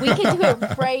 Yeah, dude, we can do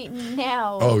it right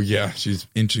now. Oh yeah, she's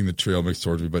inching the trail mix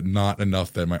towards me, but not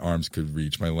enough that my arms could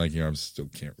reach. My lanky arms still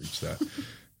can't reach that.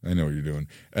 I know what you're doing.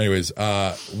 Anyways,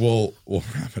 we'll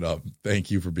wrap it up.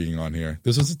 Thank you for being on here.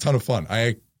 This was a ton of fun.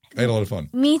 I had a lot of fun.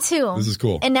 Me too. This is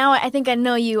cool. And now I think I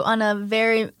know you on a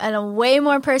way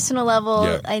more personal level.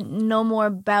 Yeah. I know more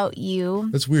about you.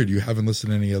 That's weird. You haven't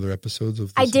listened to any other episodes of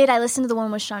this? I did. I listened to the one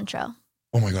with Cintron.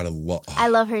 Oh my God, I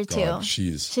love her too.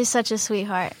 She's such a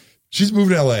sweetheart. She's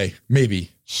moved to LA.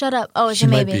 Maybe. Shut up. Oh, she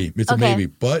might be. It's a maybe,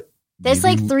 but there's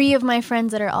like 3 of my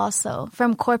friends that are also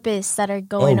from Corpus that are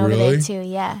going over there too.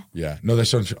 Yeah. Yeah. No,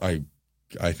 that's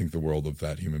I think the world of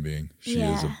that human being. She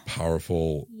is a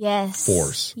powerful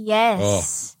force. Yes. Oh,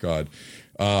 God.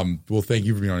 Well, thank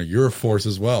you for being on it. You're a force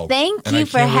as well. Thank you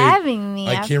for having me.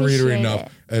 I can't reiterate enough.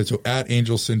 So at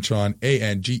Angel Cintron,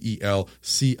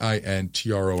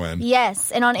 ANGELCINTRON.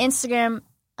 Yes. And on Instagram,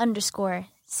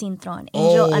 _Cintron.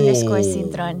 Angel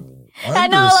 _Cintron. I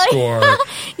know, like,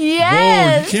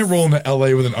 yes. Whoa, you can't roll into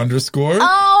LA with an underscore.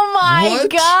 Oh my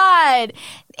God.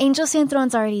 Angel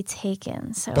Cintron's already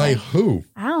taken. So by who?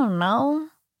 I don't know.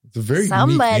 It's a very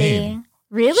somebody. Unique name.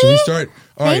 Really? Should we start?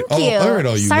 All right, Thank you. All right,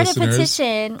 all you start listeners. A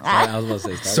petition. I was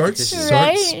about to say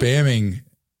start spamming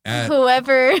at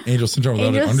whoever Angel Cintron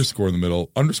without an underscore in the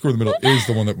middle. Underscore in the middle is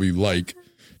the one that we like.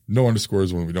 No underscore is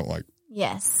the one we don't like.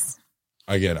 Yes.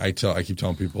 Again, I keep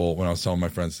telling people when I was telling my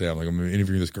friends today, I'm like, I'm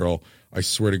interviewing this girl. I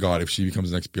swear to God, if she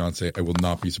becomes the next Beyonce, I will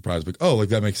not be surprised. Like, oh, like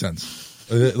that makes sense.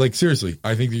 Like seriously,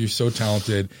 I think that you're so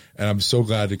talented, and I'm so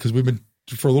glad because we've been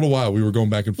for a little while. We were going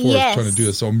back and forth trying to do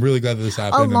this, so I'm really glad that this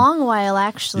happened. A long while,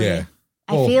 actually. Yeah,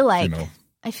 I feel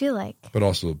like. But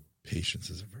also, patience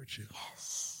is a virtue.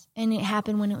 Yes, and it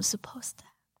happened when it was supposed to.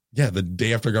 Yeah, the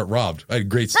day after I got robbed. I had a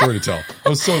great story to tell. I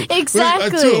was so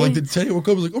exactly. Like the day I woke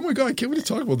up, I was like, oh my God, I can't wait to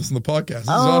talk about this in the podcast. This is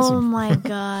oh awesome. My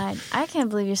God. I can't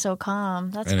believe you're so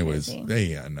calm. That's anyways,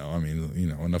 crazy. I mean,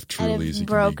 enough Trulies. You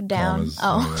broke can be down.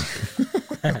 Calm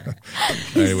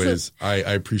as, anyways, I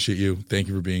appreciate you. Thank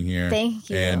you for being here. Thank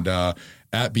you. And at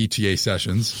BTA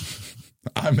Sessions,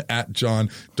 I'm at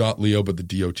John.Leo, but the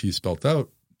DOT is spelled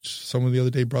out. Someone the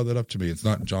other day brought that up to me. It's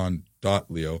not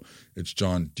John.Leo. It's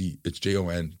John D. It's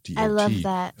JONDOT. I love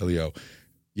that. Leo.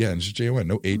 Yeah, and it's just JON,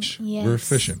 no H. Yes. We're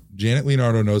efficient. Janet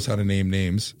Leonardo knows how to name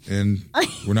names, and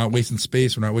we're not wasting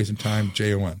space. We're not wasting time.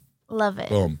 JON. Love it.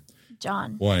 Boom.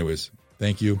 John. Well, anyways,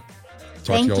 thank you.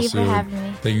 Talk Thank to y'all you soon. for having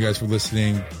me. Thank you guys for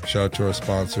listening. Shout out to our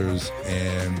sponsors,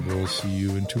 and we'll see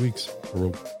you in 2 weeks. Or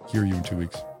we'll hear you in 2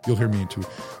 weeks. You'll hear me in 2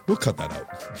 weeks. We'll cut that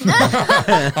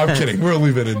out. I'm kidding. We'll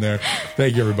leave it in there.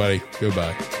 Thank you, everybody.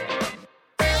 Goodbye.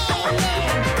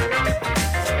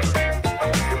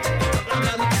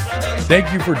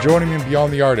 Thank you for joining me in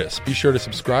Beyond the Artist. Be sure to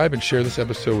subscribe and share this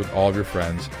episode with all of your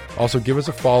friends. Also, give us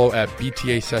a follow at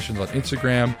BTA Sessions on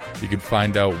Instagram. You can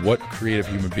find out what creative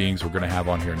human beings we're going to have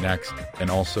on here next. And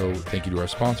also, thank you to our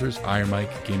sponsors, Iron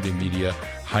Mike, Game Day Media,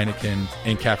 Heineken,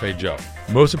 and Cafe Joe.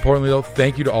 Most importantly, though,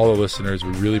 thank you to all the listeners.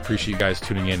 We really appreciate you guys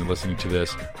tuning in and listening to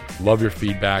this. Love your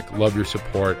feedback. Love your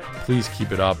support. Please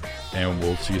keep it up, and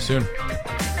we'll see you soon.